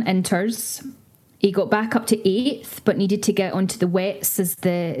was on inters. He got back up to 8th, but needed to get onto the wets as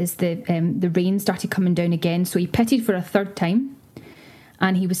the rain started coming down again. So he pitted for a third time,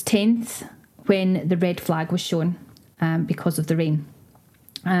 and he was 10th when the red flag was shown because of the rain.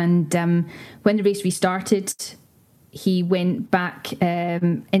 And when the race restarted, he went back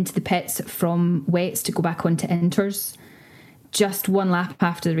into the pits from wets to go back onto inters. Just one lap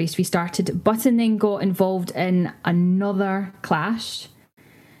after the race restarted, Button then got involved in another clash,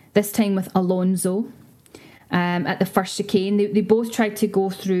 this time with Alonso at the first chicane. They both tried to go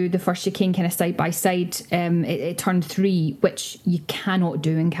through the first chicane kind of side by side. It turned 3, which you cannot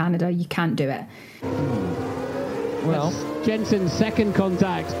do in Canada. You can't do it. Well, Jensen's second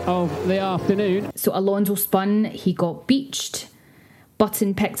contact of the afternoon. So Alonso spun, he got beached.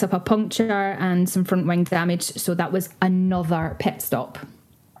 Button picked up a puncture and some front wing damage, so that was another pit stop.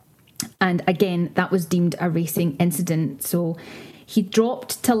 And again, that was deemed a racing incident, so he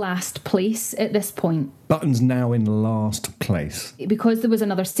dropped to last place at this point. Button's now in last place. Because there was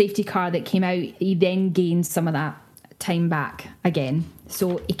another safety car that came out, he then gained some of that time back again.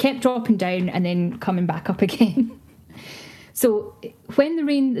 So he kept dropping down and then coming back up again. So when the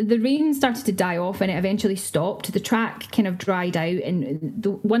rain started to die off and it eventually stopped, the track kind of dried out. And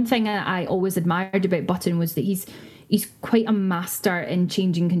the one thing I always admired about Button was that he's quite a master in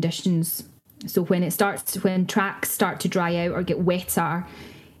changing conditions. So when tracks start to dry out or get wetter,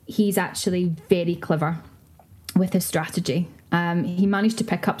 he's actually very clever with his strategy. He managed to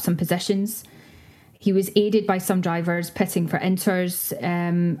pick up some positions. He was aided by some drivers pitting for inters,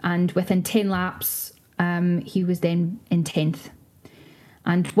 and within 10 laps, he was then in 10th.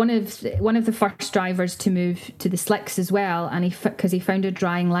 And one of the first drivers to move to the slicks as well, and because he found a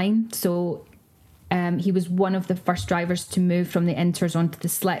drying line, so he was one of the first drivers to move from the inters onto the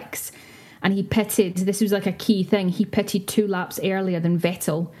slicks. And he pitted, this was like a key thing, he pitted 2 laps earlier than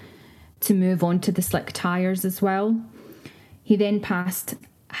Vettel to move on to the slick tyres as well. He then passed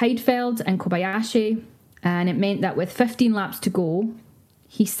Heidfeld and Kobayashi, and it meant that with 15 laps to go,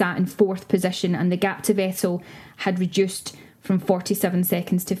 he sat in 4th position, and the gap to Vettel had reduced from 47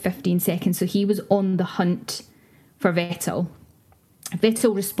 seconds to 15 seconds, so he was on the hunt for Vettel.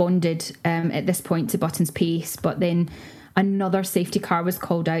 Vettel responded at this point to Button's pace, but then another safety car was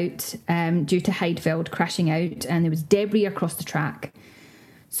called out due to Heidfeld crashing out, and there was debris across the track.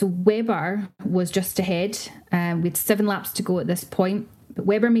 So Webber was just ahead. We had 7 laps to go at this point. But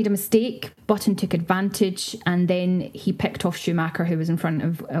Webber made a mistake. Button took advantage, and then he picked off Schumacher, who was in front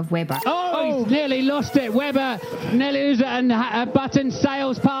of Webber. Oh, nearly lost it. Webber nearly loses it, and Button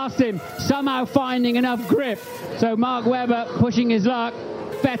sails past him, somehow finding enough grip. So Mark Webber pushing his luck.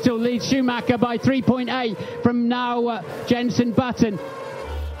 Vettel leads Schumacher by 3.8 from now Jensen Button.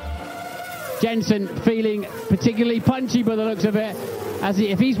 Jensen feeling particularly punchy by the looks of it.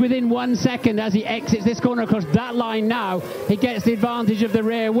 If he's within 1 second as he exits this corner across that line now, he gets the advantage of the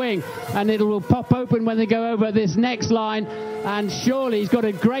rear wing, and it will pop open when they go over this next line, and surely he's got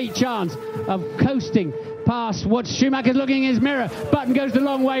a great chance of coasting past what Schumacher's looking in his mirror. Button goes the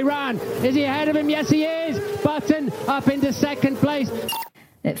long way round. Is he ahead of him? Yes, he is. Button up into second place.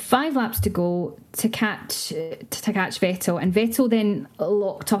 5 laps to go to catch Vettel, and Vettel then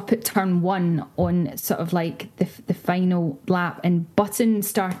locked up at turn 1 on sort of like the final lap, and Button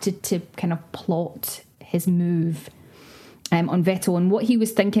started to kind of plot his move on Vettel. And what he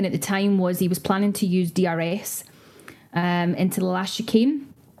was thinking at the time was he was planning to use DRS into the last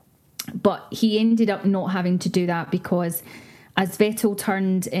chicane, but he ended up not having to do that because as Vettel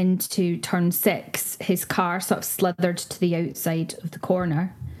turned into turn 6, his car sort of slithered to the outside of the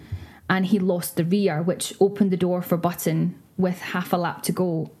corner and he lost the rear, which opened the door for Button with half a lap to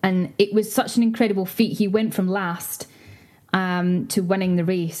go. And it was such an incredible feat. He went from last to winning the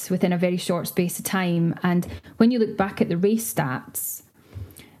race within a very short space of time. And when you look back at the race stats,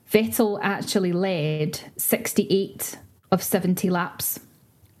 Vettel actually led 68 of 70 laps.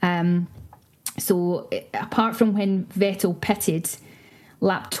 So apart from when Vettel pitted,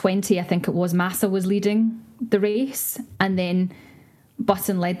 lap 20, I think it was, Massa was leading the race, and then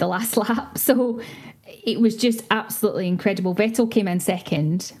Button led the last lap. So it was just absolutely incredible. Vettel came in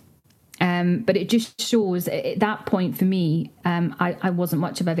second, But it just shows at that point for me, I wasn't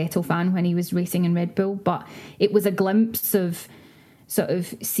much of a Vettel fan when he was racing in Red Bull, but it was a glimpse of sort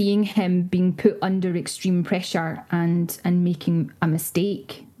of seeing him being put under extreme pressure and making a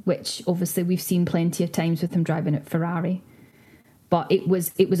mistake, which obviously we've seen plenty of times with him driving at Ferrari. But it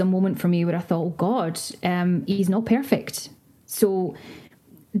was a moment for me where I thought, oh God, he's not perfect. So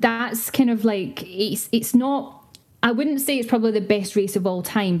that's kind of like, it's not, I wouldn't say it's probably the best race of all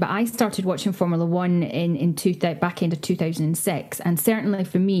time, but I started watching Formula One back end of 2006. And certainly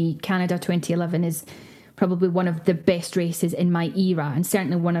for me, Canada 2011 is probably one of the best races in my era, and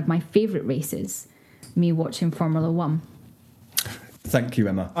certainly one of my favourite races, me watching Formula One. Thank you,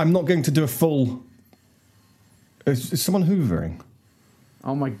 Emma. I'm not going to do a full... Is someone hoovering?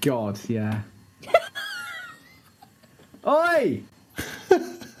 Oh my God, yeah. Oi!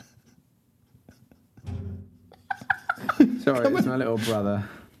 Sorry, it's my little brother.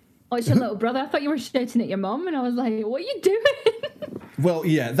 Oh, it's your little brother? I thought you were shouting at your mum, and I was like, what are you doing? Well,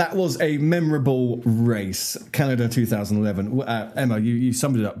 yeah, that was a memorable race, Canada 2011. Emma, you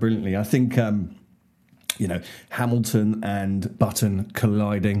summed it up brilliantly. I think, Hamilton and Button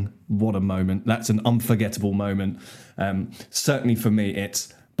colliding, what a moment. That's an unforgettable moment. Certainly for me,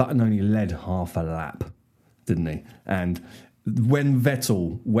 it's Button only led half a lap, didn't he? And when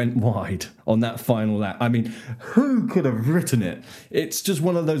Vettel went wide on that final lap, I mean, who could have written it? It's just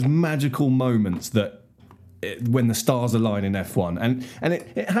one of those magical moments that when the stars align in F1. And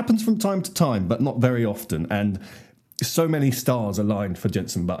it happens from time to time, but not very often. And so many stars aligned for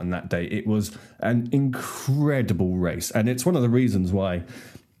Jenson Button that day. It was an incredible race. And it's one of the reasons why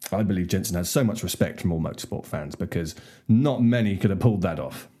I believe Jenson has so much respect from all motorsport fans, because not many could have pulled that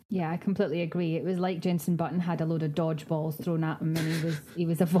off. Yeah, I completely agree. It was like Jenson Button had a load of dodgeballs thrown at him, and he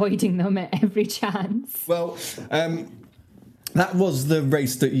was avoiding them at every chance. Well, that was the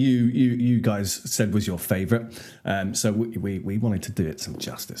race that you guys said was your favourite. So we wanted to do it some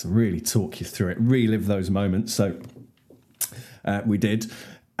justice and really talk you through it, relive those moments. So we did.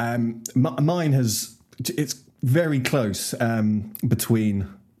 Mine it's very close between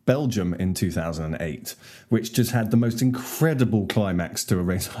Belgium in 2008, which just had the most incredible climax to a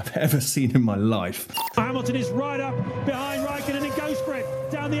race I've ever seen in my life. Hamilton is right up behind Raikkonen and goes for it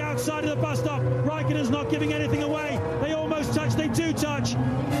down the outside of the bus stop. Raikkonen's not giving anything away. They almost touch, they do touch.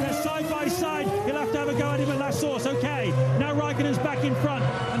 They're side by side. He'll have to have a go at him at last source. Okay, now Raikkonen's back in front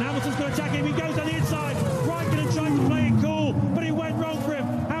and Hamilton's going to attack him. He goes on the inside. Raikkonen tried to play it cool, but it went wrong for him.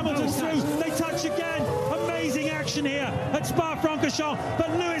 Hamilton's through. They touch again. Amazing action here at Spa-Francorchamps, but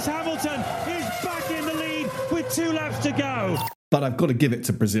Lewis Hamilton is back in the lead with 2 laps to go. But I've got to give it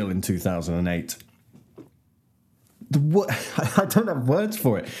to Brazil in 2008. I don't have words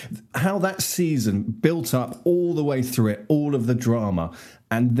for it. How that season built up all the way through it, all of the drama,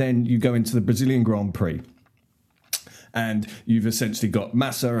 and then you go into the Brazilian Grand Prix, and you've essentially got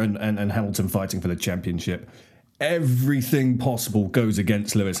Massa and Hamilton fighting for the championship. Everything possible goes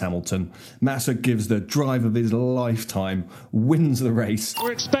against Lewis Hamilton. Massa gives the drive of his lifetime, wins the race.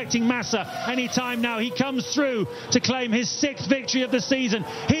 We're expecting Massa any time now. He comes through to claim his 6th victory of the season.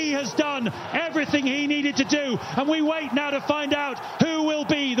 He has done everything he needed to do, and we wait now to find out who will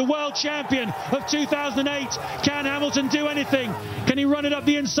be the world champion of 2008. Can Hamilton do anything? Can he run it up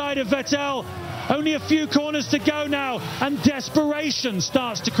the inside of Vettel? Only a few corners to go now, and desperation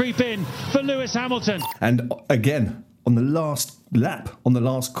starts to creep in for Lewis Hamilton. And again, on the last lap, on the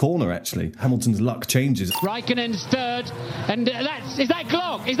last corner, actually, Hamilton's luck changes. Raikkonen's third, and is that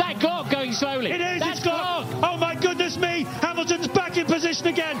Glock? Is that Glock going slowly? It is, That's it's Glock. Oh my goodness me, Hamilton's back in position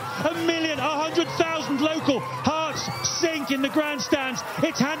again. 100,000 local hearts sink in the grandstands.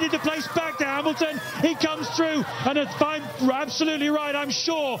 It's handed the place back to Hamilton. He comes through, and if I'm absolutely right, I'm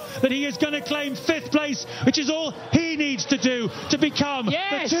sure that he is going to claim 5th place, which is all he needs to do to become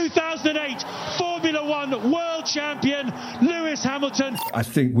the 2008 Formula One world champion, Lewis Hamilton. I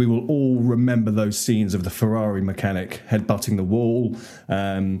think we will all remember those scenes of the Ferrari mechanic headbutting the wall.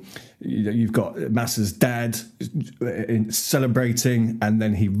 You've got Massa's dad celebrating, and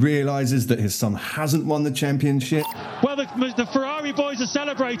then he realises that his son hasn't won the championship. Well, the Ferrari boys are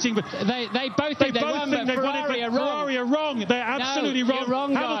celebrating, but they both think they've won, but Ferrari are wrong. They're absolutely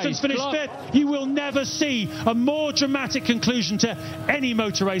wrong. Hamilton's finished Look. 5th. You will never see a more dramatic conclusion to any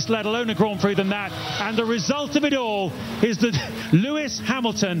motor race, let alone a Grand Prix, than that. And the result of it all is that Lewis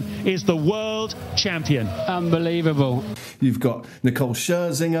Hamilton is the world champion. Unbelievable. You've got Nicole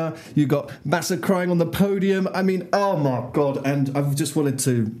Scherzinger. You've got Massa crying on the podium. I mean, oh my God. And I've just wanted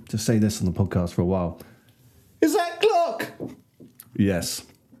to say this on the podcast for a while. Is that Glock? Yes.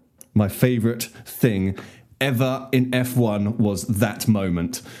 My favourite thing ever in F1 was that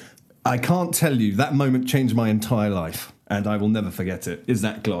moment. I can't tell you, that moment changed my entire life, and I will never forget it, is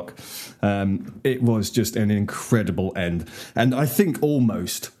that clock. It was just an incredible end. And I think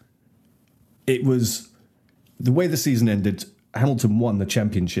almost it was the way the season ended, Hamilton won the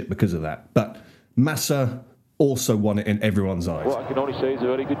championship because of that. But Massa also won it in everyone's eyes. What I can only say is a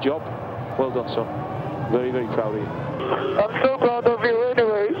very good job. Well done, son. Very, very proud of you. I'm so proud of you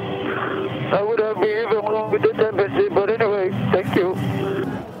anyway. I would have been even wrong with the championship, but anyway, thank you.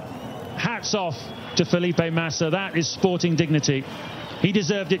 Hats off to Felipe Massa. That is sporting dignity. He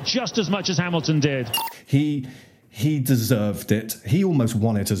deserved it just as much as Hamilton did. He deserved it. He almost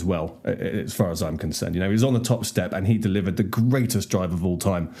won it as well, as far as I'm concerned. You know, he was on the top step and he delivered the greatest drive of all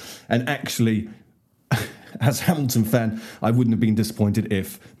time. And actually, as a Hamilton fan, I wouldn't have been disappointed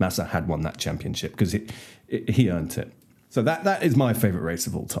if Massa had won that championship because he earned it. So that is my favourite race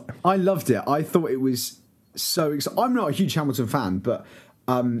of all time. I loved it. I thought it was so exciting. I'm not a huge Hamilton fan, but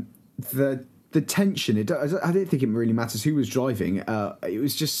the tension, I don't think it really matters who was driving. It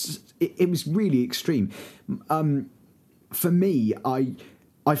was just, it was really extreme. For me,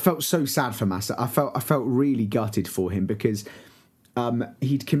 I felt so sad for Massa. I felt really gutted for him because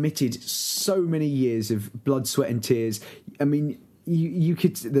he'd committed so many years of blood, sweat and tears. I mean, you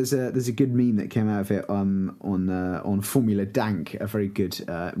could, there's a good meme that came out of it on Formula Dank, a very good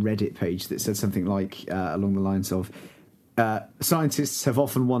Reddit page that said something like along the lines of, scientists have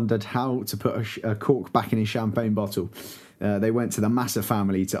often wondered how to put a cork back in a champagne bottle. They went to the Massa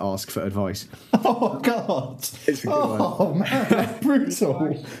family to ask for advice. Oh, God. It's a good one. Oh, man, that's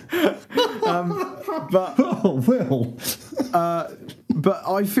brutal. But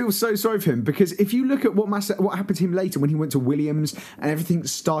I feel so sorry for him because if you look at what happened to him later when he went to Williams and everything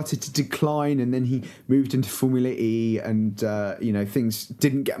started to decline and then he moved into Formula E and things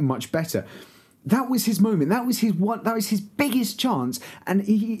didn't get much better. That was his moment. That was his biggest chance, and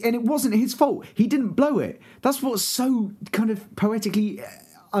it wasn't his fault. He didn't blow it. That's what's so kind of poetically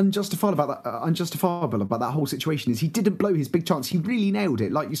unjustifiable about that whole situation is he didn't blow his big chance. He really nailed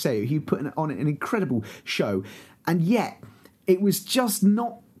it, like you say. He put on an incredible show, and yet it was just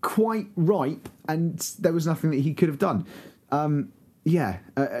not quite ripe, and there was nothing that he could have done. A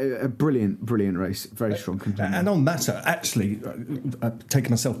brilliant race, very strong contender. And on Massa, actually, taking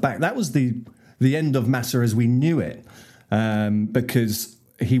myself back, that was the end of Massa as we knew it, because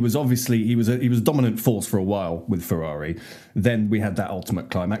he was a dominant force for a while with Ferrari. Then we had that ultimate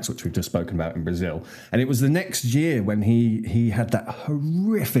climax, which we've just spoken about in Brazil, and it was the next year when he had that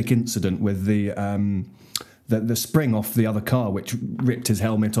horrific incident with the spring off the other car, which ripped his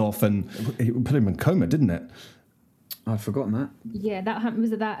helmet off and it put him in coma, didn't it? I've forgotten that. Yeah, that happened.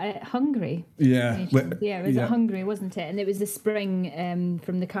 Was it that at Hungary? Yeah. It was at Hungary, wasn't it? And it was the spring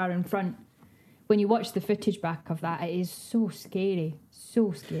from the car in front. When you watch the footage back of that, it is so scary.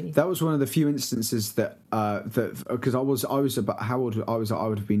 So scary. That was one of the few instances that because I was about how old I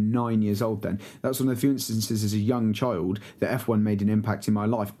would have been 9 years old then. That was one of the few instances as a young child that F1 made an impact in my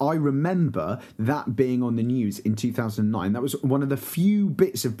life. I remember that being on the news in 2009. That was one of the few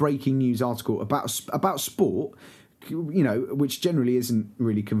bits of breaking news article about sport, you know, which generally isn't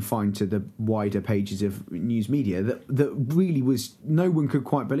really confined to the wider pages of news media, that really was, no one could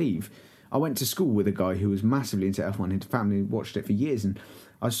quite believe. I went to school with a guy who was massively into F1. His family watched it for years, and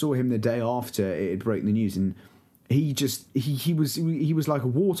I saw him the day after it had broken the news, and he was like a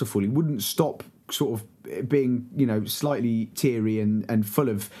waterfall. He wouldn't stop sort of being, you know, slightly teary and full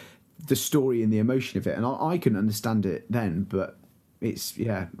of the story and the emotion of it. And I couldn't understand it then, but it's,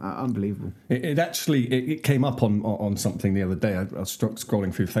 unbelievable. It actually came up on something the other day. I was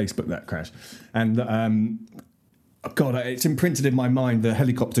scrolling through Facebook, that crash, and God, it's imprinted in my mind, the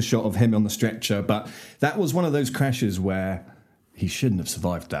helicopter shot of him on the stretcher. But that was one of those crashes where he shouldn't have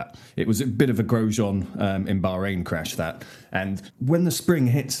survived that. It was a bit of a Grosjean in Bahrain crash, that. And when the spring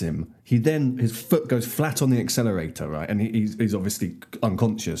hits him, his foot goes flat on the accelerator, right? And he's obviously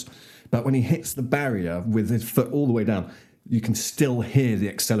unconscious. But when he hits the barrier with his foot all the way down, you can still hear the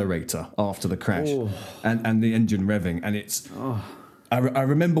accelerator after the crash and the engine revving. And it's... I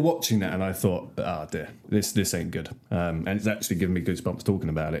remember watching that and I thought, dear, this ain't good. And it's actually given me goosebumps talking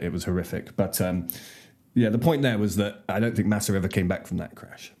about it. It was horrific. But, the point there was that I don't think Massa ever came back from that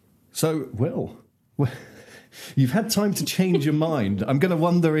crash. So, Will, you've had time to change your mind. I'm going to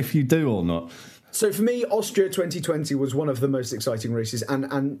wonder if you do or not. So for me, Austria 2020 was one of the most exciting races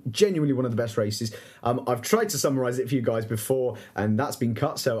and genuinely one of the best races. I've tried to summarise it for you guys before, and that's been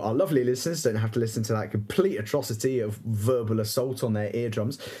cut, so our lovely listeners don't have to listen to that complete atrocity of verbal assault on their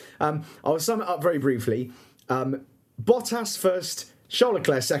eardrums. I'll sum it up very briefly. Bottas first, Charles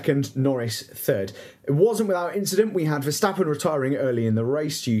Leclerc second, Norris third. It wasn't without incident. We had Verstappen retiring early in the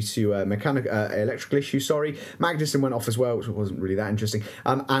race due to electrical issues. Magnussen went off as well, which wasn't really that interesting.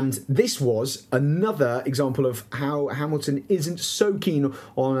 And this was another example of how Hamilton isn't so keen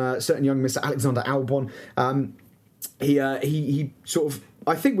on a certain young Mr. Alexander Albon. He sort of,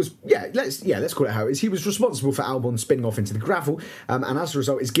 I think let's call it how it is. He was responsible for Albon spinning off into the gravel, and as a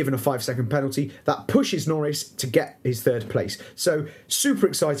result is given a 5-second penalty that pushes Norris to get his third place. So super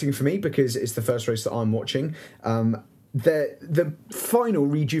exciting for me because it's the first race that I'm watching. The final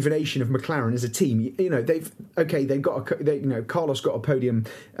rejuvenation of McLaren as a team. Carlos got a podium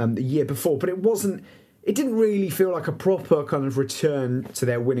the year before, but it didn't really feel like a proper kind of return to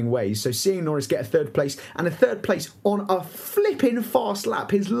their winning ways. So seeing Norris get a third place on a flipping fast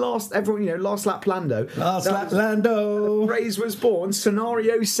lap, his last lap Lando. Lando. Phrase was born.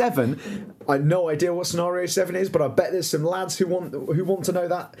 Scenario 7. I have no idea what Scenario 7 is, but I bet there's some lads who want to know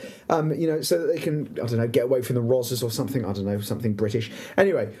that, so that they can, get away from the Rosses or something. Something British.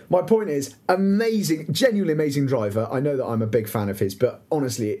 Anyway, my point is, amazing, genuinely amazing driver. I know that I'm a big fan of his, but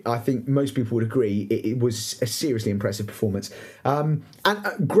honestly, I think most people would agree it was a seriously impressive performance. And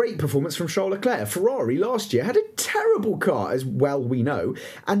a great performance from Charles Leclerc. Ferrari last year had a terrible car, as well we know,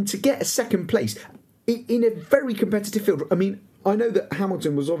 and to get a second place in a very competitive field. I mean, I know that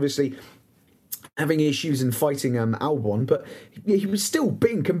Hamilton was obviously having issues and fighting Albon, but he was still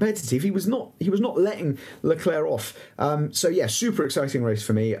being competitive. He was not letting Leclerc off. Super exciting race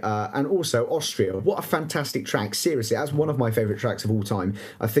for me. And also Austria, what a fantastic track. Seriously, that's one of my favourite tracks of all time.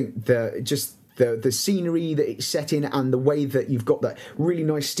 I think the scenery that it's set in and the way that you've got that really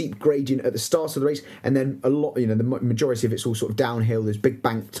nice steep gradient at the start of the race, and then a lot, the majority of it's all sort of downhill. There's big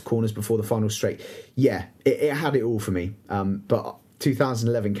banked corners before the final straight. Yeah, it had it all for me. But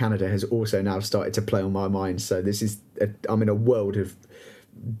 2011 Canada has also now started to play on my mind. So I'm in a world of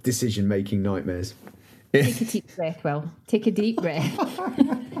decision-making nightmares. Take a deep breath, Will. Take a deep breath.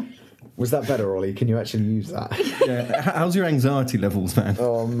 Was that better, Ollie? Can you actually use that? Yeah. How's your anxiety levels, man?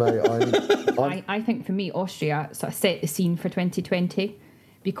 Oh, mate. I think for me, Austria sort of set the scene for 2020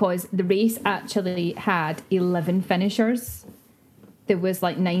 because the race actually had 11 finishers. There was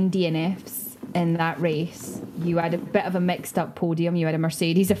 9 DNFs in that race. You had a bit of a mixed up podium. You had a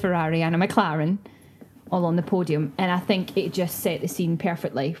Mercedes, a Ferrari and a McLaren all on the podium. And I think it just set the scene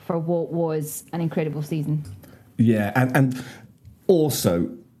perfectly for what was an incredible season. Yeah, and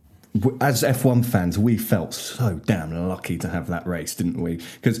also, as F1 fans, we felt so damn lucky to have that race, didn't we?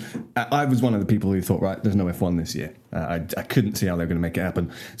 Because I was one of the people who thought, right, there's no F1 this year. I couldn't see how they were going to make it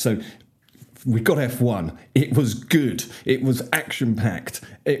happen. So we got F1. It was good. It was action-packed.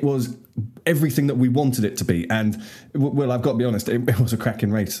 It was everything that we wanted it to be. And, well, I've got to be honest, it was a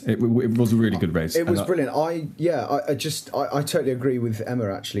cracking race. It was a really good race. It was brilliant. I totally agree with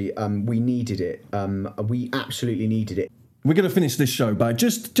Emma, actually. We needed it. We absolutely needed it. We're going to finish this show by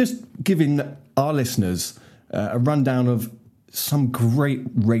just giving our listeners a rundown of some great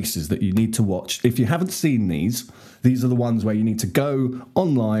races that you need to watch. If you haven't seen these are the ones where you need to go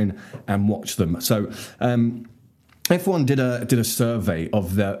online and watch them. So F1 did a survey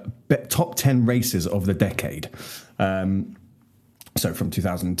of the top 10 races of the decade. So from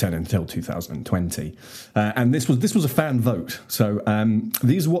 2010 until 2020. And this was a fan vote. So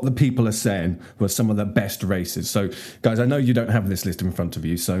these are what the people are saying were some of the best races. So, guys, I know you don't have this list in front of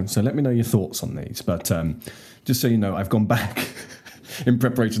you, so let me know your thoughts on these. But just so you know, I've gone back in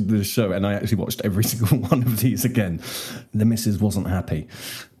preparation for this show, and I actually watched every single one of these again. The missus wasn't happy.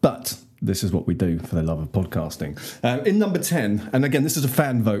 But this is what we do for the love of podcasting. In number 10, and again, this is a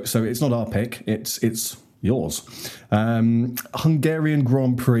fan vote, so it's not our pick, it's yours. Hungarian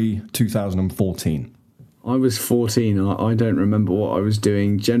Grand Prix 2014. I was 14. I don't remember what I was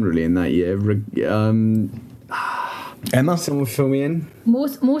doing generally in that year. Emma? Someone fill me in.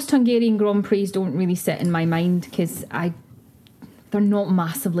 Most Hungarian Grand Prix don't really sit in my mind because they're not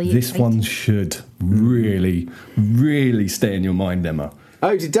massively This exciting. one should really, really stay in your mind, Emma.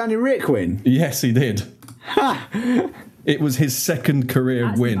 Oh, did Danny Rick win? Yes, he did. It was his second career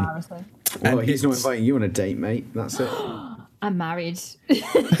That's win. embarrassing. Well, he's not inviting you on a date, mate. That's it. I'm married.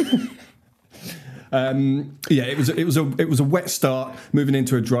 It was a wet start moving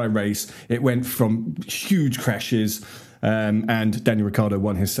into a dry race. It went from huge crashes, and Daniel Ricciardo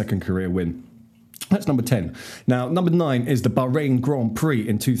won his second career win. That's number 10. Now, number 9 is the Bahrain Grand Prix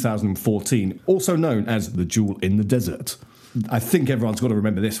in 2014, also known as the Duel in the Desert. I think everyone's got to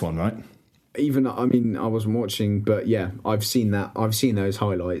remember this one, right? I wasn't watching, but yeah, I've seen that. I've seen those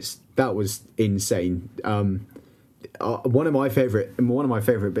highlights. That was insane. One of my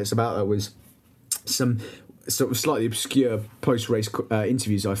favourite bits about that was sort of slightly obscure post-race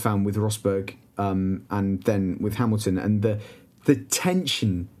interviews I found with Rosberg and then with Hamilton, and the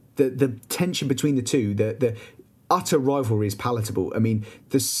tension, the tension between the two, the utter rivalry is palatable. I mean,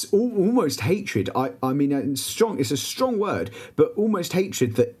 this almost hatred. I mean, it's a strong word, but almost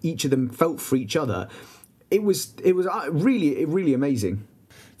hatred that each of them felt for each other. It was really amazing.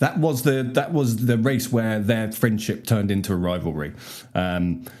 That was the race where their friendship turned into a rivalry,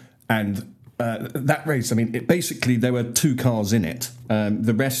 and that race. I mean, basically there were two cars in it.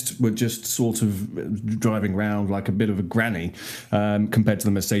 The rest were just sort of driving around like a bit of a granny compared to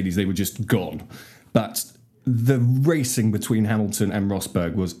the Mercedes. They were just gone, but the racing between Hamilton and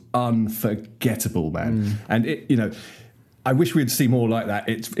Rosberg was unforgettable, man. And it, I wish we'd see more like that.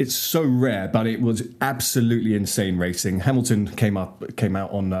 It's so rare, but it was absolutely insane racing. Hamilton came out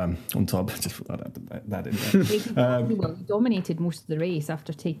on top. Just put that in there. He dominated most of the race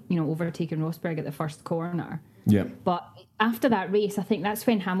after overtaking Rosberg at the first corner. Yeah. But after that race, I think that's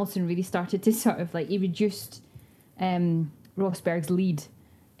when Hamilton really started to sort of he reduced Rosberg's lead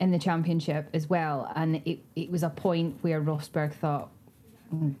in the championship as well, and it was a point where Rosberg thought,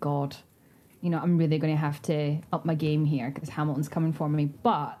 oh God, I'm really going to have to up my game here because Hamilton's coming for me.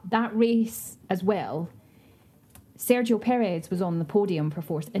 But that race as well, Sergio Perez was on the podium for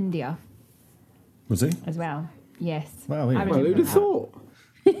Force India. Was he? As well, yes. Wow, yeah. Well, who'd have thought?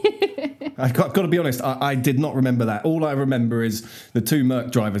 I've got to be honest, I did not remember that. All I remember is the two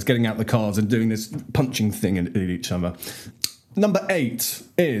Merc drivers getting out the cars and doing this punching thing at each other. Number 8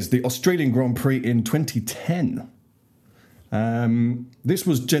 is the Australian Grand Prix in 2010. This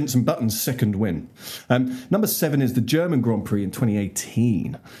was Jenson Button's second win. Number 7 is the German Grand Prix in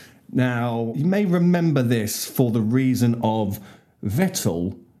 2018. Now, you may remember this for the reason of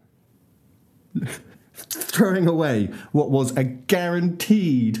Vettel throwing away what was a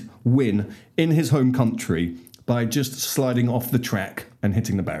guaranteed win in his home country by just sliding off the track and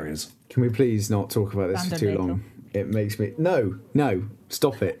hitting the barriers. Can we please not talk about this for too long? It makes me... No,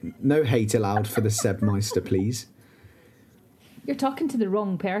 stop it. No hate allowed for the Seb Meister, please. You're talking to the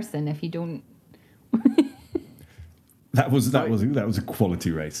wrong person if you don't... That was a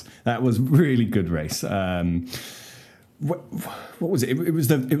quality race. That was really good race. What was it? It was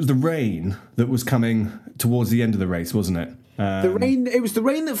the rain that was coming towards the end of the race, wasn't it? The rain. It was the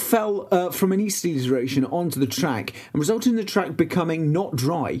rain that fell from an easterly direction onto the track and resulted in the track becoming not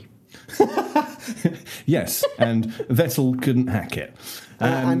dry. Yes, and Vettel couldn't hack it.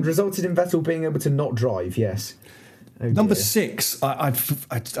 And resulted in Vettel being able to not drive, yes. Oh, number 6, I'd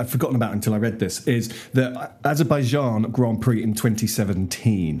forgotten about until I read this, is the Azerbaijan Grand Prix in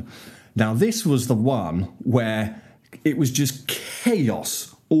 2017. Now, this was the one where it was just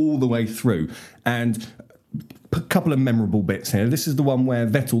chaos all the way through. And a couple of memorable bits here. This is the one where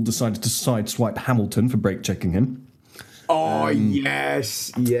Vettel decided to sideswipe Hamilton for brake checking him. Oh,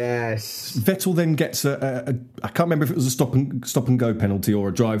 yes. Vettel then gets I can't remember if it was a stop and go penalty or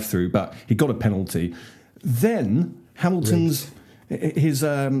a drive through, but he got a penalty. Then Hamilton's his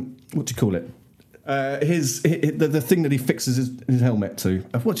what do you call it? The thing that he fixes his helmet to.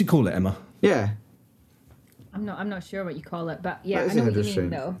 What do you call it, Emma? Yeah. I'm not sure what you call it, but yeah, I know what you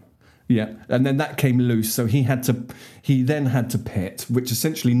mean though. Yeah, and then that came loose, so he then had to pit, which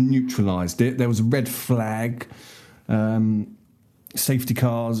essentially neutralised it. There was a red flag. Safety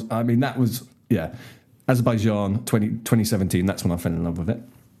cars. I mean, that was, Azerbaijan 2017. That's when I fell in love with it.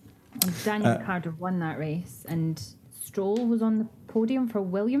 And Daniel Ricciardo won that race, and Stroll was on the podium for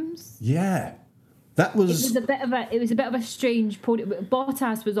Williams. Yeah, that was. It was a bit of a strange podium.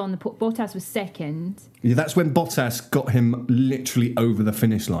 Bottas was on Bottas was second. Yeah, that's when Bottas got him literally over the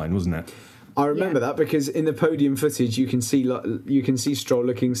finish line, wasn't it? I remember that because in the podium footage you can see Stroll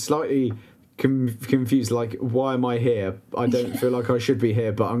looking slightly confused, like, why am I here? I don't feel like I should be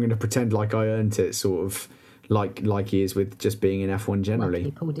here, but I'm going to pretend like I earned it, sort of like he is with just being in F1 generally.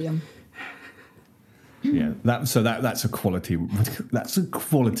 Lucky podium. Yeah, that's a quality. That's a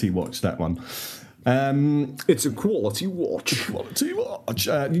quality watch. That one. It's a quality watch. Quality watch.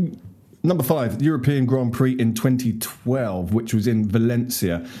 Number 5, European Grand Prix in 2012, which was in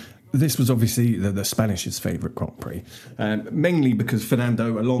Valencia. This was obviously the Spanish's favourite Grand Prix, mainly because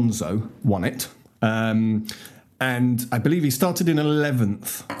Fernando Alonso won it. And I believe he started in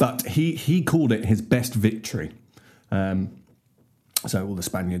 11th, but he called it his best victory. So all the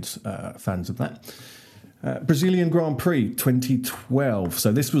Spaniards fans of that. Brazilian Grand Prix 2012.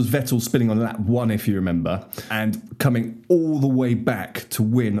 So this was Vettel spinning on lap 1, if you remember, and coming all the way back to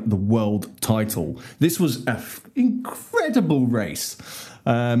win the world title. This was an incredible race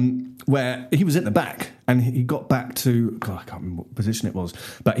where he was at the back and he got back to... God, I can't remember what position it was,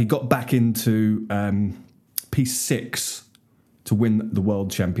 but he got back into P6 to win the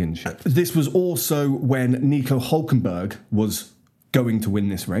World Championship. This was also when Nico Hülkenberg was going to win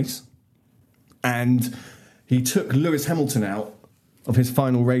this race. And he took Lewis Hamilton out of his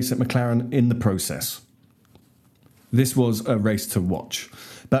final race at McLaren in the process. This was a race to watch.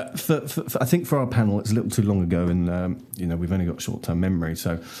 But for I think for our panel, it's a little too long ago, and we've only got short-term memory.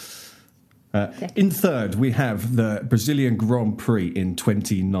 So, in third, we have the Brazilian Grand Prix in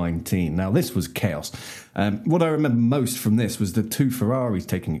 2019. Now, this was chaos. What I remember most from this was the two Ferraris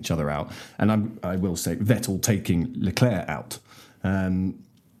taking each other out, and I will say Vettel taking Leclerc out.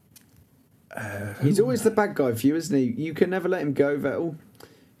 He's always the bad guy for you, isn't he? You can never let him go, Vettel.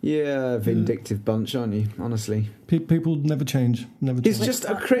 Yeah, vindictive bunch, aren't you? Honestly, people never change. He's just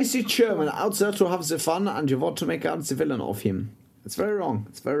a crazy German out there to have the fun, and you want to make out the villain of him. It's very wrong.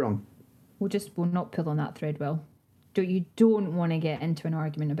 It's very wrong. We'll not pull on that thread, Will. You don't want to get into an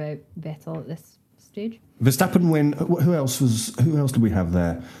argument about Vettel at this stage. Verstappen win. Who else did we have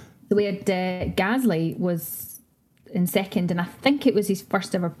there? So we had Gasly was in second, and I think it was his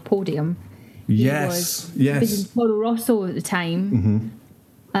first ever podium. Yes. He was in Toro Rosso at the time. Mm-hmm.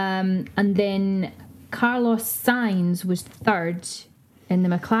 And then Carlos Sainz was third in the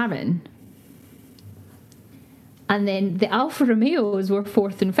McLaren. And then the Alfa Romeos were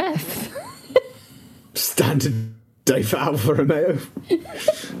fourth and fifth. Standard day for Alfa Romeo.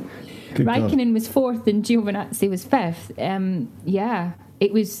 Raikkonen was fourth and Giovinazzi was fifth.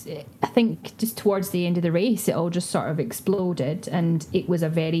 It was, I think, just towards the end of the race, it all just sort of exploded, and it was a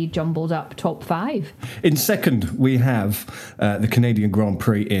very jumbled up top five. In second, we have the Canadian Grand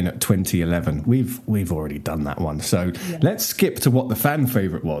Prix in 2011. We've already done that one, so let's skip to what the fan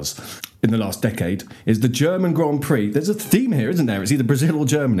favourite was in the last decade, is the German Grand Prix. There's a theme here, isn't there? It's either Brazil or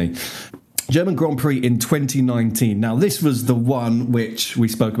Germany. German Grand Prix in 2019. Now, this was the one which we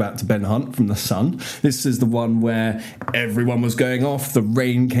spoke about to Ben Hunt from The Sun. This is the one where everyone was going off. The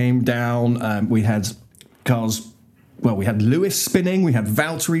rain came down. We had cars... Well, we had Lewis spinning. We had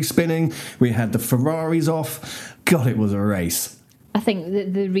Valtteri spinning. We had the Ferraris off. God, it was a race. I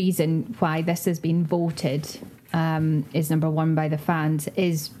think the reason why this has been voted is number one by the fans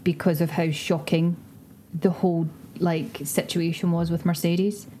is because of how shocking the whole situation was with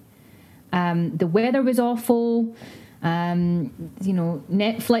Mercedes. The weather was awful.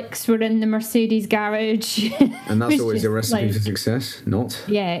 Netflix were in the Mercedes garage. And that's always a recipe for success, not?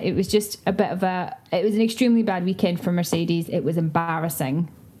 Yeah, it was just it was an extremely bad weekend for Mercedes. It was embarrassing.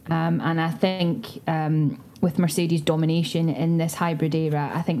 And I think with Mercedes' domination in this hybrid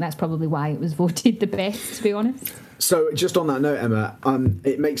era, I think that's probably why it was voted the best, to be honest. So, just on that note, Emma,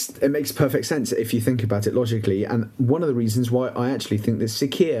 it makes perfect sense if you think about it logically. And one of the reasons why I actually think the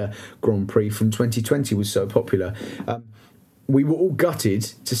Sakir Grand Prix from 2020 was so popular, we were all gutted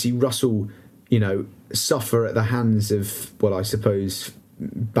to see Russell, suffer at the hands of, well, I suppose,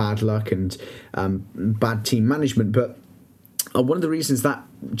 bad luck and bad team management. But one of the reasons that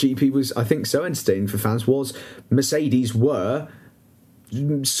GP was, I think, so entertaining for fans was Mercedes were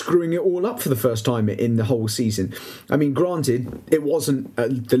screwing it all up for the first time in the whole season. I mean, granted, it wasn't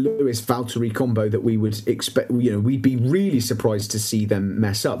the Lewis-Valtteri combo that we would expect. We'd be really surprised to see them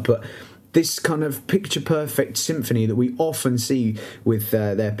mess up, but this kind of picture-perfect symphony that we often see with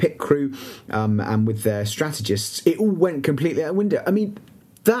their pit crew and with their strategists, it all went completely out the window. I mean,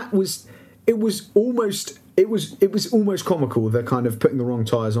 it was almost comical, the kind of putting the wrong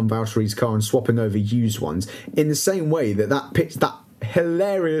tyres on Valtteri's car and swapping over used ones, in the same way that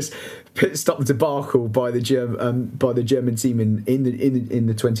hilarious pit stop debacle by the German team in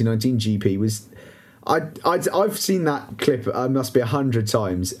the 2019 GP was. I've seen that clip. Must be 100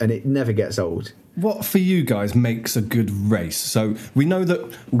 times, and it never gets old. What for you guys makes a good race? So we know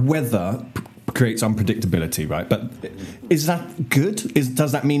that weather creates unpredictability, right? But is that good?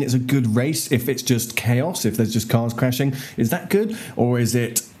 Does that mean it's a good race if it's just chaos? If there's just cars crashing, is that good, or is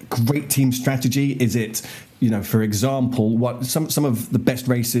it great team strategy? Is it, for example, what some of the best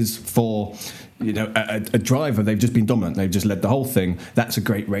races for, a driver, they've just been dominant, they've just led the whole thing. That's a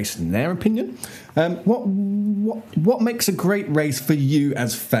great race in their opinion. What makes a great race for you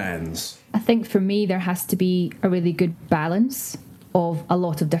as fans? I think for me there has to be a really good balance of a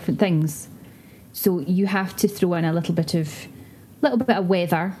lot of different things. So you have to throw in a little bit of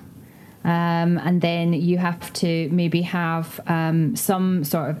weather. And then you have to maybe have some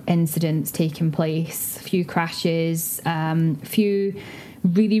sort of incidents taking place, a few crashes, a few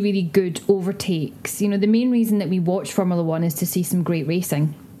really, really good overtakes. The main reason that we watch Formula One is to see some great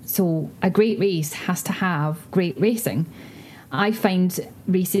racing. So a great race has to have great racing. I find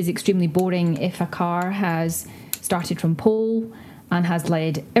races extremely boring if a car has started from pole and has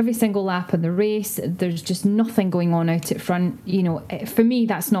led every single lap in the race. There's just nothing going on out at front. You know, for me,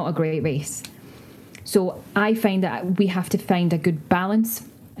 that's not a great race. So I find that we have to find a good balance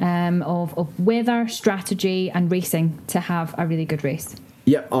of weather, strategy and racing to have a really good race.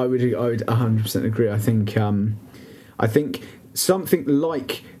 Yeah, I would 100% agree. I think something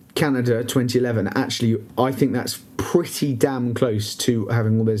like Canada 2011, actually, I think that's pretty damn close to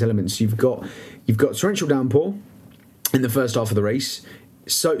having all those elements. You've got torrential downpour in the first half of the race,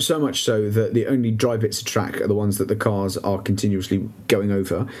 so much so that the only dry bits of track are the ones that the cars are continuously going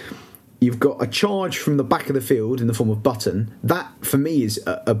over. You've got a charge from the back of the field in the form of Button. That, for me, is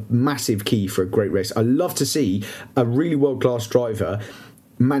a massive key for a great race. I love to see a really world-class driver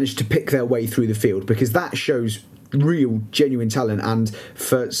manage to pick their way through the field, because that shows real, genuine talent. And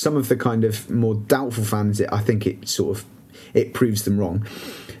for some of the kind of more doubtful fans, I think it proves them wrong.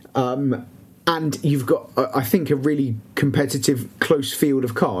 And you've got, I think, a really competitive, close field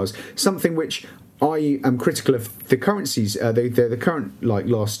of cars, something which I am critical of the currencies. The current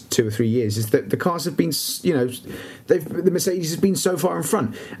last 2 or 3 years is that the cars have been, the Mercedes has been so far in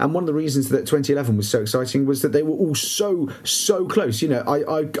front. And one of the reasons that 2011 was so exciting was that they were all so close.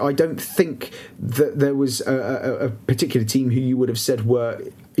 I don't think that there was a particular team who you would have said were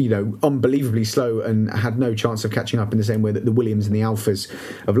unbelievably slow and had no chance of catching up in the same way that the Williams and the Alphas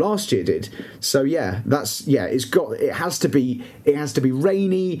of last year did. So it has to be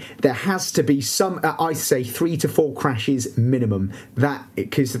rainy. There has to be some, I say 3 to 4 crashes minimum.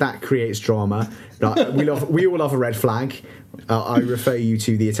 Because that creates drama. We all love a red flag. I refer you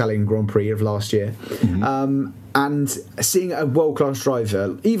to the Italian Grand Prix of last year. Mm-hmm. And seeing a world-class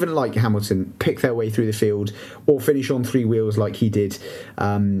driver, even like Hamilton, pick their way through the field or finish on 3 wheels like he did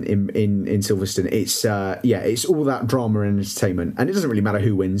in Silverstone, it's all that drama and entertainment. And it doesn't really matter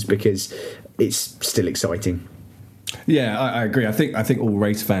who wins, because it's still exciting. Yeah, I agree. I think all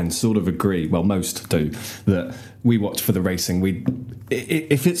race fans sort of agree, well, most do, that we watch for the racing.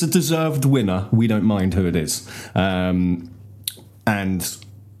 If it's a deserved winner, we don't mind who it is. And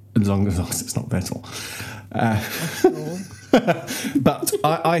as long as it's not Vettel. But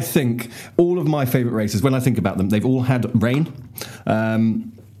I think all of my favourite races, when I think about them, they've all had rain,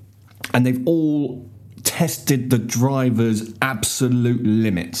 and they've all tested the driver's absolute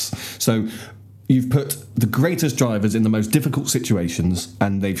limits. So you've put the greatest drivers in the most difficult situations,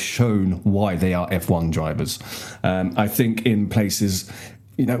 and they've shown why they are F1 drivers. I think in places,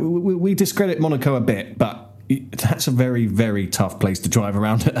 we discredit Monaco a bit, but that's a very, very tough place to drive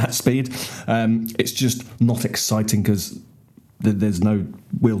around at that speed. It's just not exciting because there's no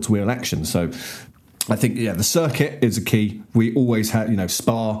wheel-to-wheel action. So I think, the circuit is a key. We always had,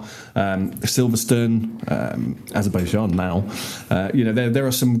 Spa, Silverstone, Azerbaijan now. There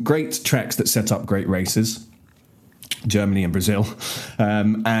are some great tracks that set up great races. Germany and Brazil.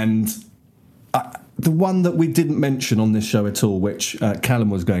 The one that we didn't mention on this show at all, which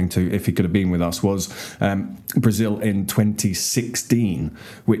Callum was going to, if he could have been with us, was Brazil in 2016,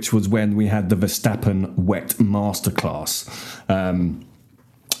 which was when we had the Verstappen wet masterclass.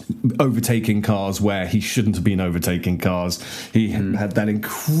 Overtaking cars where he shouldn't have been overtaking cars. He had that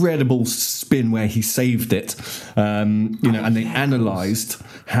incredible spin where he saved it, and they analysed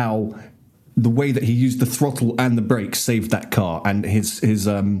how the way that he used the throttle and the brake saved that car, and his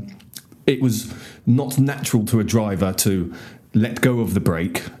it was not natural to a driver to let go of the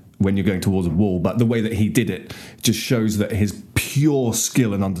brake when you're going towards a wall, but the way that he did it just shows that his pure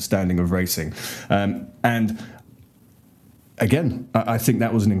skill and understanding of racing. And again, I think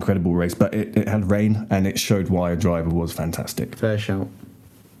that was an incredible race, but it had rain and it showed why a driver was fantastic. Fair shout.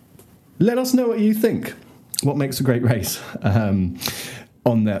 Let us know what you think. What makes a great race? On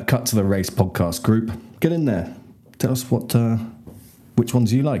the Cut to the Race podcast group. Get in there. Tell us which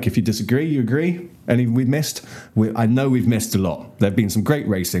ones you like. If you disagree, you agree. Any we've missed? I know we've missed a lot. There have been some great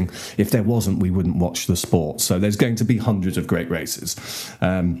racing. If there wasn't, we wouldn't watch the sport. So there's going to be hundreds of great races.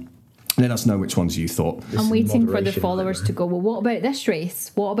 Let us know which ones you thought. I'm waiting for the followers to go, well, what about this race?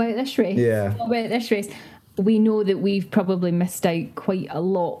 What about this race? Yeah. What about this race? We know that we've probably missed out quite a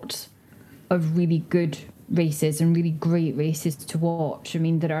lot of really good races and really great races to watch. I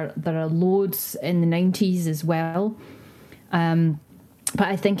mean, there are loads in the 90s as well. But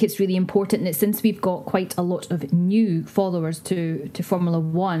I think it's really important that since we've got quite a lot of new followers to Formula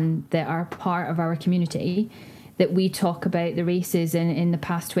One that are part of our community, that we talk about the races in the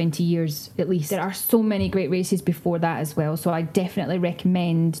past 20 years at least. There are so many great races before that as well. So I definitely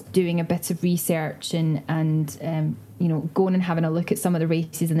recommend doing a bit of research and going and having a look at some of the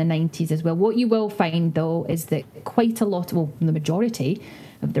races in the 90s as well. What you will find, though, is that quite a lot, well, the majority,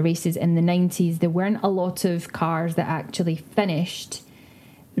 of the races in the 90s, there weren't a lot of cars that actually finished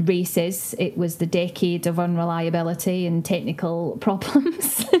races. It was the decade of unreliability and technical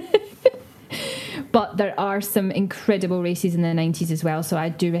problems. But there are some incredible races in the 90s as well, so I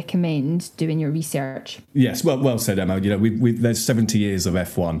do recommend doing your research. Yes, well said, Emma. You know, there's 70 years of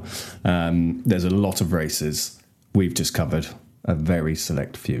F1. There's a lot of races. We've just covered a very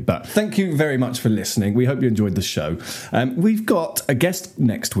select few. But thank you very much for listening. We hope you enjoyed the show. We've got a guest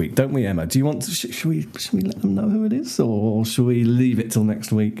next week, don't we, Emma? Do you want to, should we let them know who it is, or should we leave it till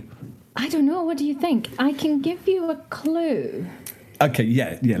next week? I don't know. What do you think? I can give you a clue. Okay,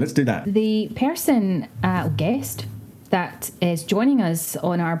 yeah, let's do that. The person, guest, that is joining us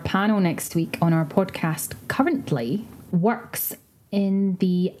on our panel next week on our podcast currently works in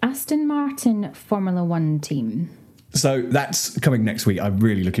the Aston Martin Formula One team. So that's coming next week. I'm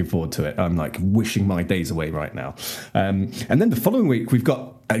really looking forward to it. I'm like wishing my days away right now. And then the following week, we've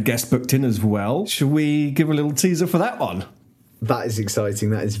got a guest booked in as well. Should we give a little teaser for that one? That is exciting.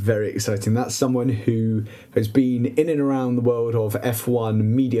 That is very exciting. That's someone who has been in and around the world of F1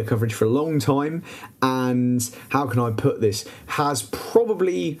 media coverage for a long time, and how can I put this, has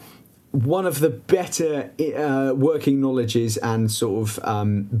probably one of the better working knowledges and sort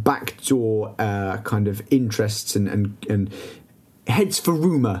of backdoor kind of interests and heads for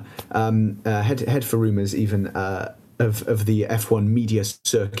rumour, head for rumours even of the F1 media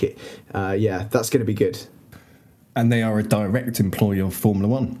circuit. Yeah, that's going to be good. And they are a direct employee of Formula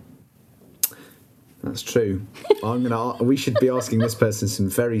One. That's true. We should be asking this person some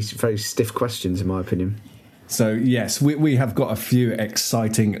very, very stiff questions, in my opinion. So, yes, we have got a few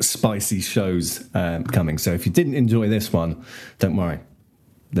exciting, spicy shows coming. So if you didn't enjoy this one, don't worry.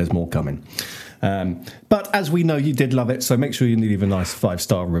 There's more coming. But as we know, you did love it, so make sure you leave a nice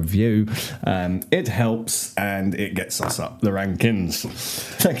 5-star review. It helps and it gets us up the rankings.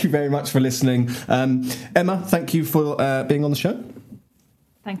 Thank you very much for listening. Emma, thank you for being on the show.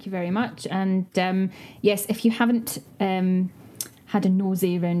 Thank you very much. And yes, if you haven't had a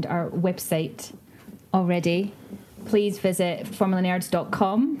nosy around our website already, please visit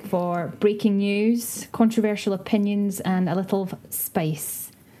formulanerds.com for breaking news, controversial opinions, and a little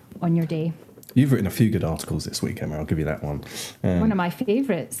spice on your day. You've written a few good articles this week, Emma. I'll give you that one. One of my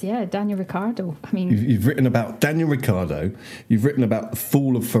favourites, yeah, Daniel Ricciardo. I mean, you've written about Daniel Ricciardo. You've written about the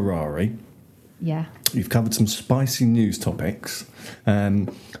fall of Ferrari. Yeah. You've covered some spicy news topics. Put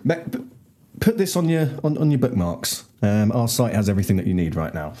this on your bookmarks. Our site has everything that you need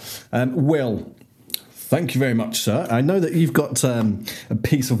right now. Will, thank you very much, sir. I know that you've got a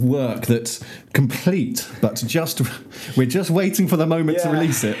piece of work that's complete, but we're just waiting for the moment to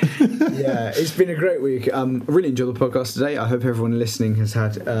release it. Yeah, it's been a great week. I really enjoyed the podcast today. I hope everyone listening has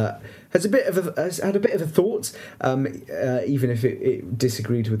had a bit of a thought, even if it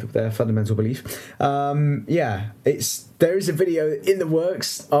disagreed with their fundamental belief. There is a video in the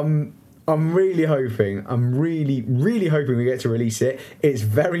works. I'm really hoping we get to release it. It's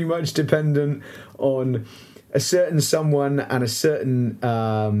very much dependent on a certain someone and a certain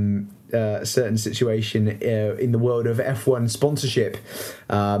situation in the world of F1 sponsorship.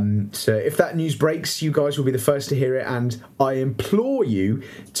 So if that news breaks, you guys will be the first to hear it, and I implore you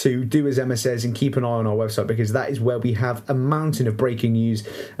to do as Emma says and keep an eye on our website, because that is where we have a mountain of breaking news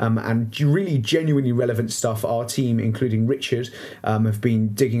and really genuinely relevant stuff. Our team, including Richard, have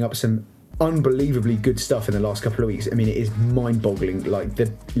been digging up some unbelievably good stuff in the last couple of weeks. I mean, it is mind-boggling, like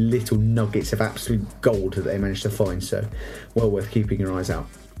the little nuggets of absolute gold that they managed to find. So, well worth keeping your eyes out.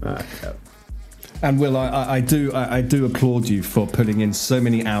 And Will, I do applaud you for putting in so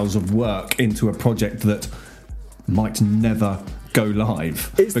many hours of work into a project that might never go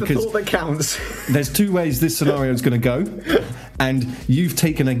live. It's the thought that counts. There's two ways this scenario is going to go, and you've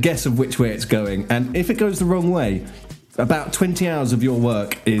taken a guess of which way it's going. And if it goes the wrong way, about 20 hours of your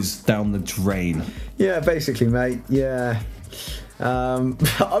work is down the drain. Yeah, basically, mate. Yeah. I'm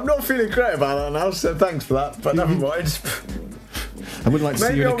not feeling great about that now, so thanks for that, but never mind. I wouldn't like to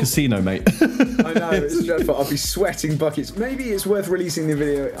see you in a casino, mate. I know, it's dreadful. I'll be sweating buckets. Maybe it's worth releasing the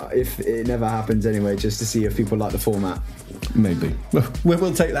video if it never happens anyway, just to see if people like the format. Maybe.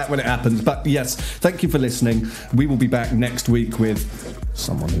 We'll take that when it happens. But yes, thank you for listening. We will be back next week with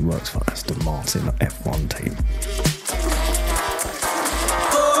someone who works for Aston Martin F1 team.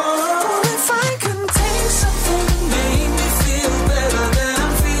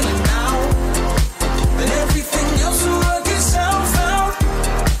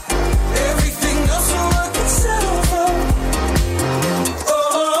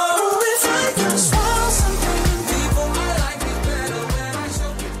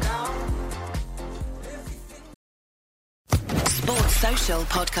 Sports Social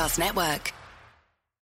Podcast Network.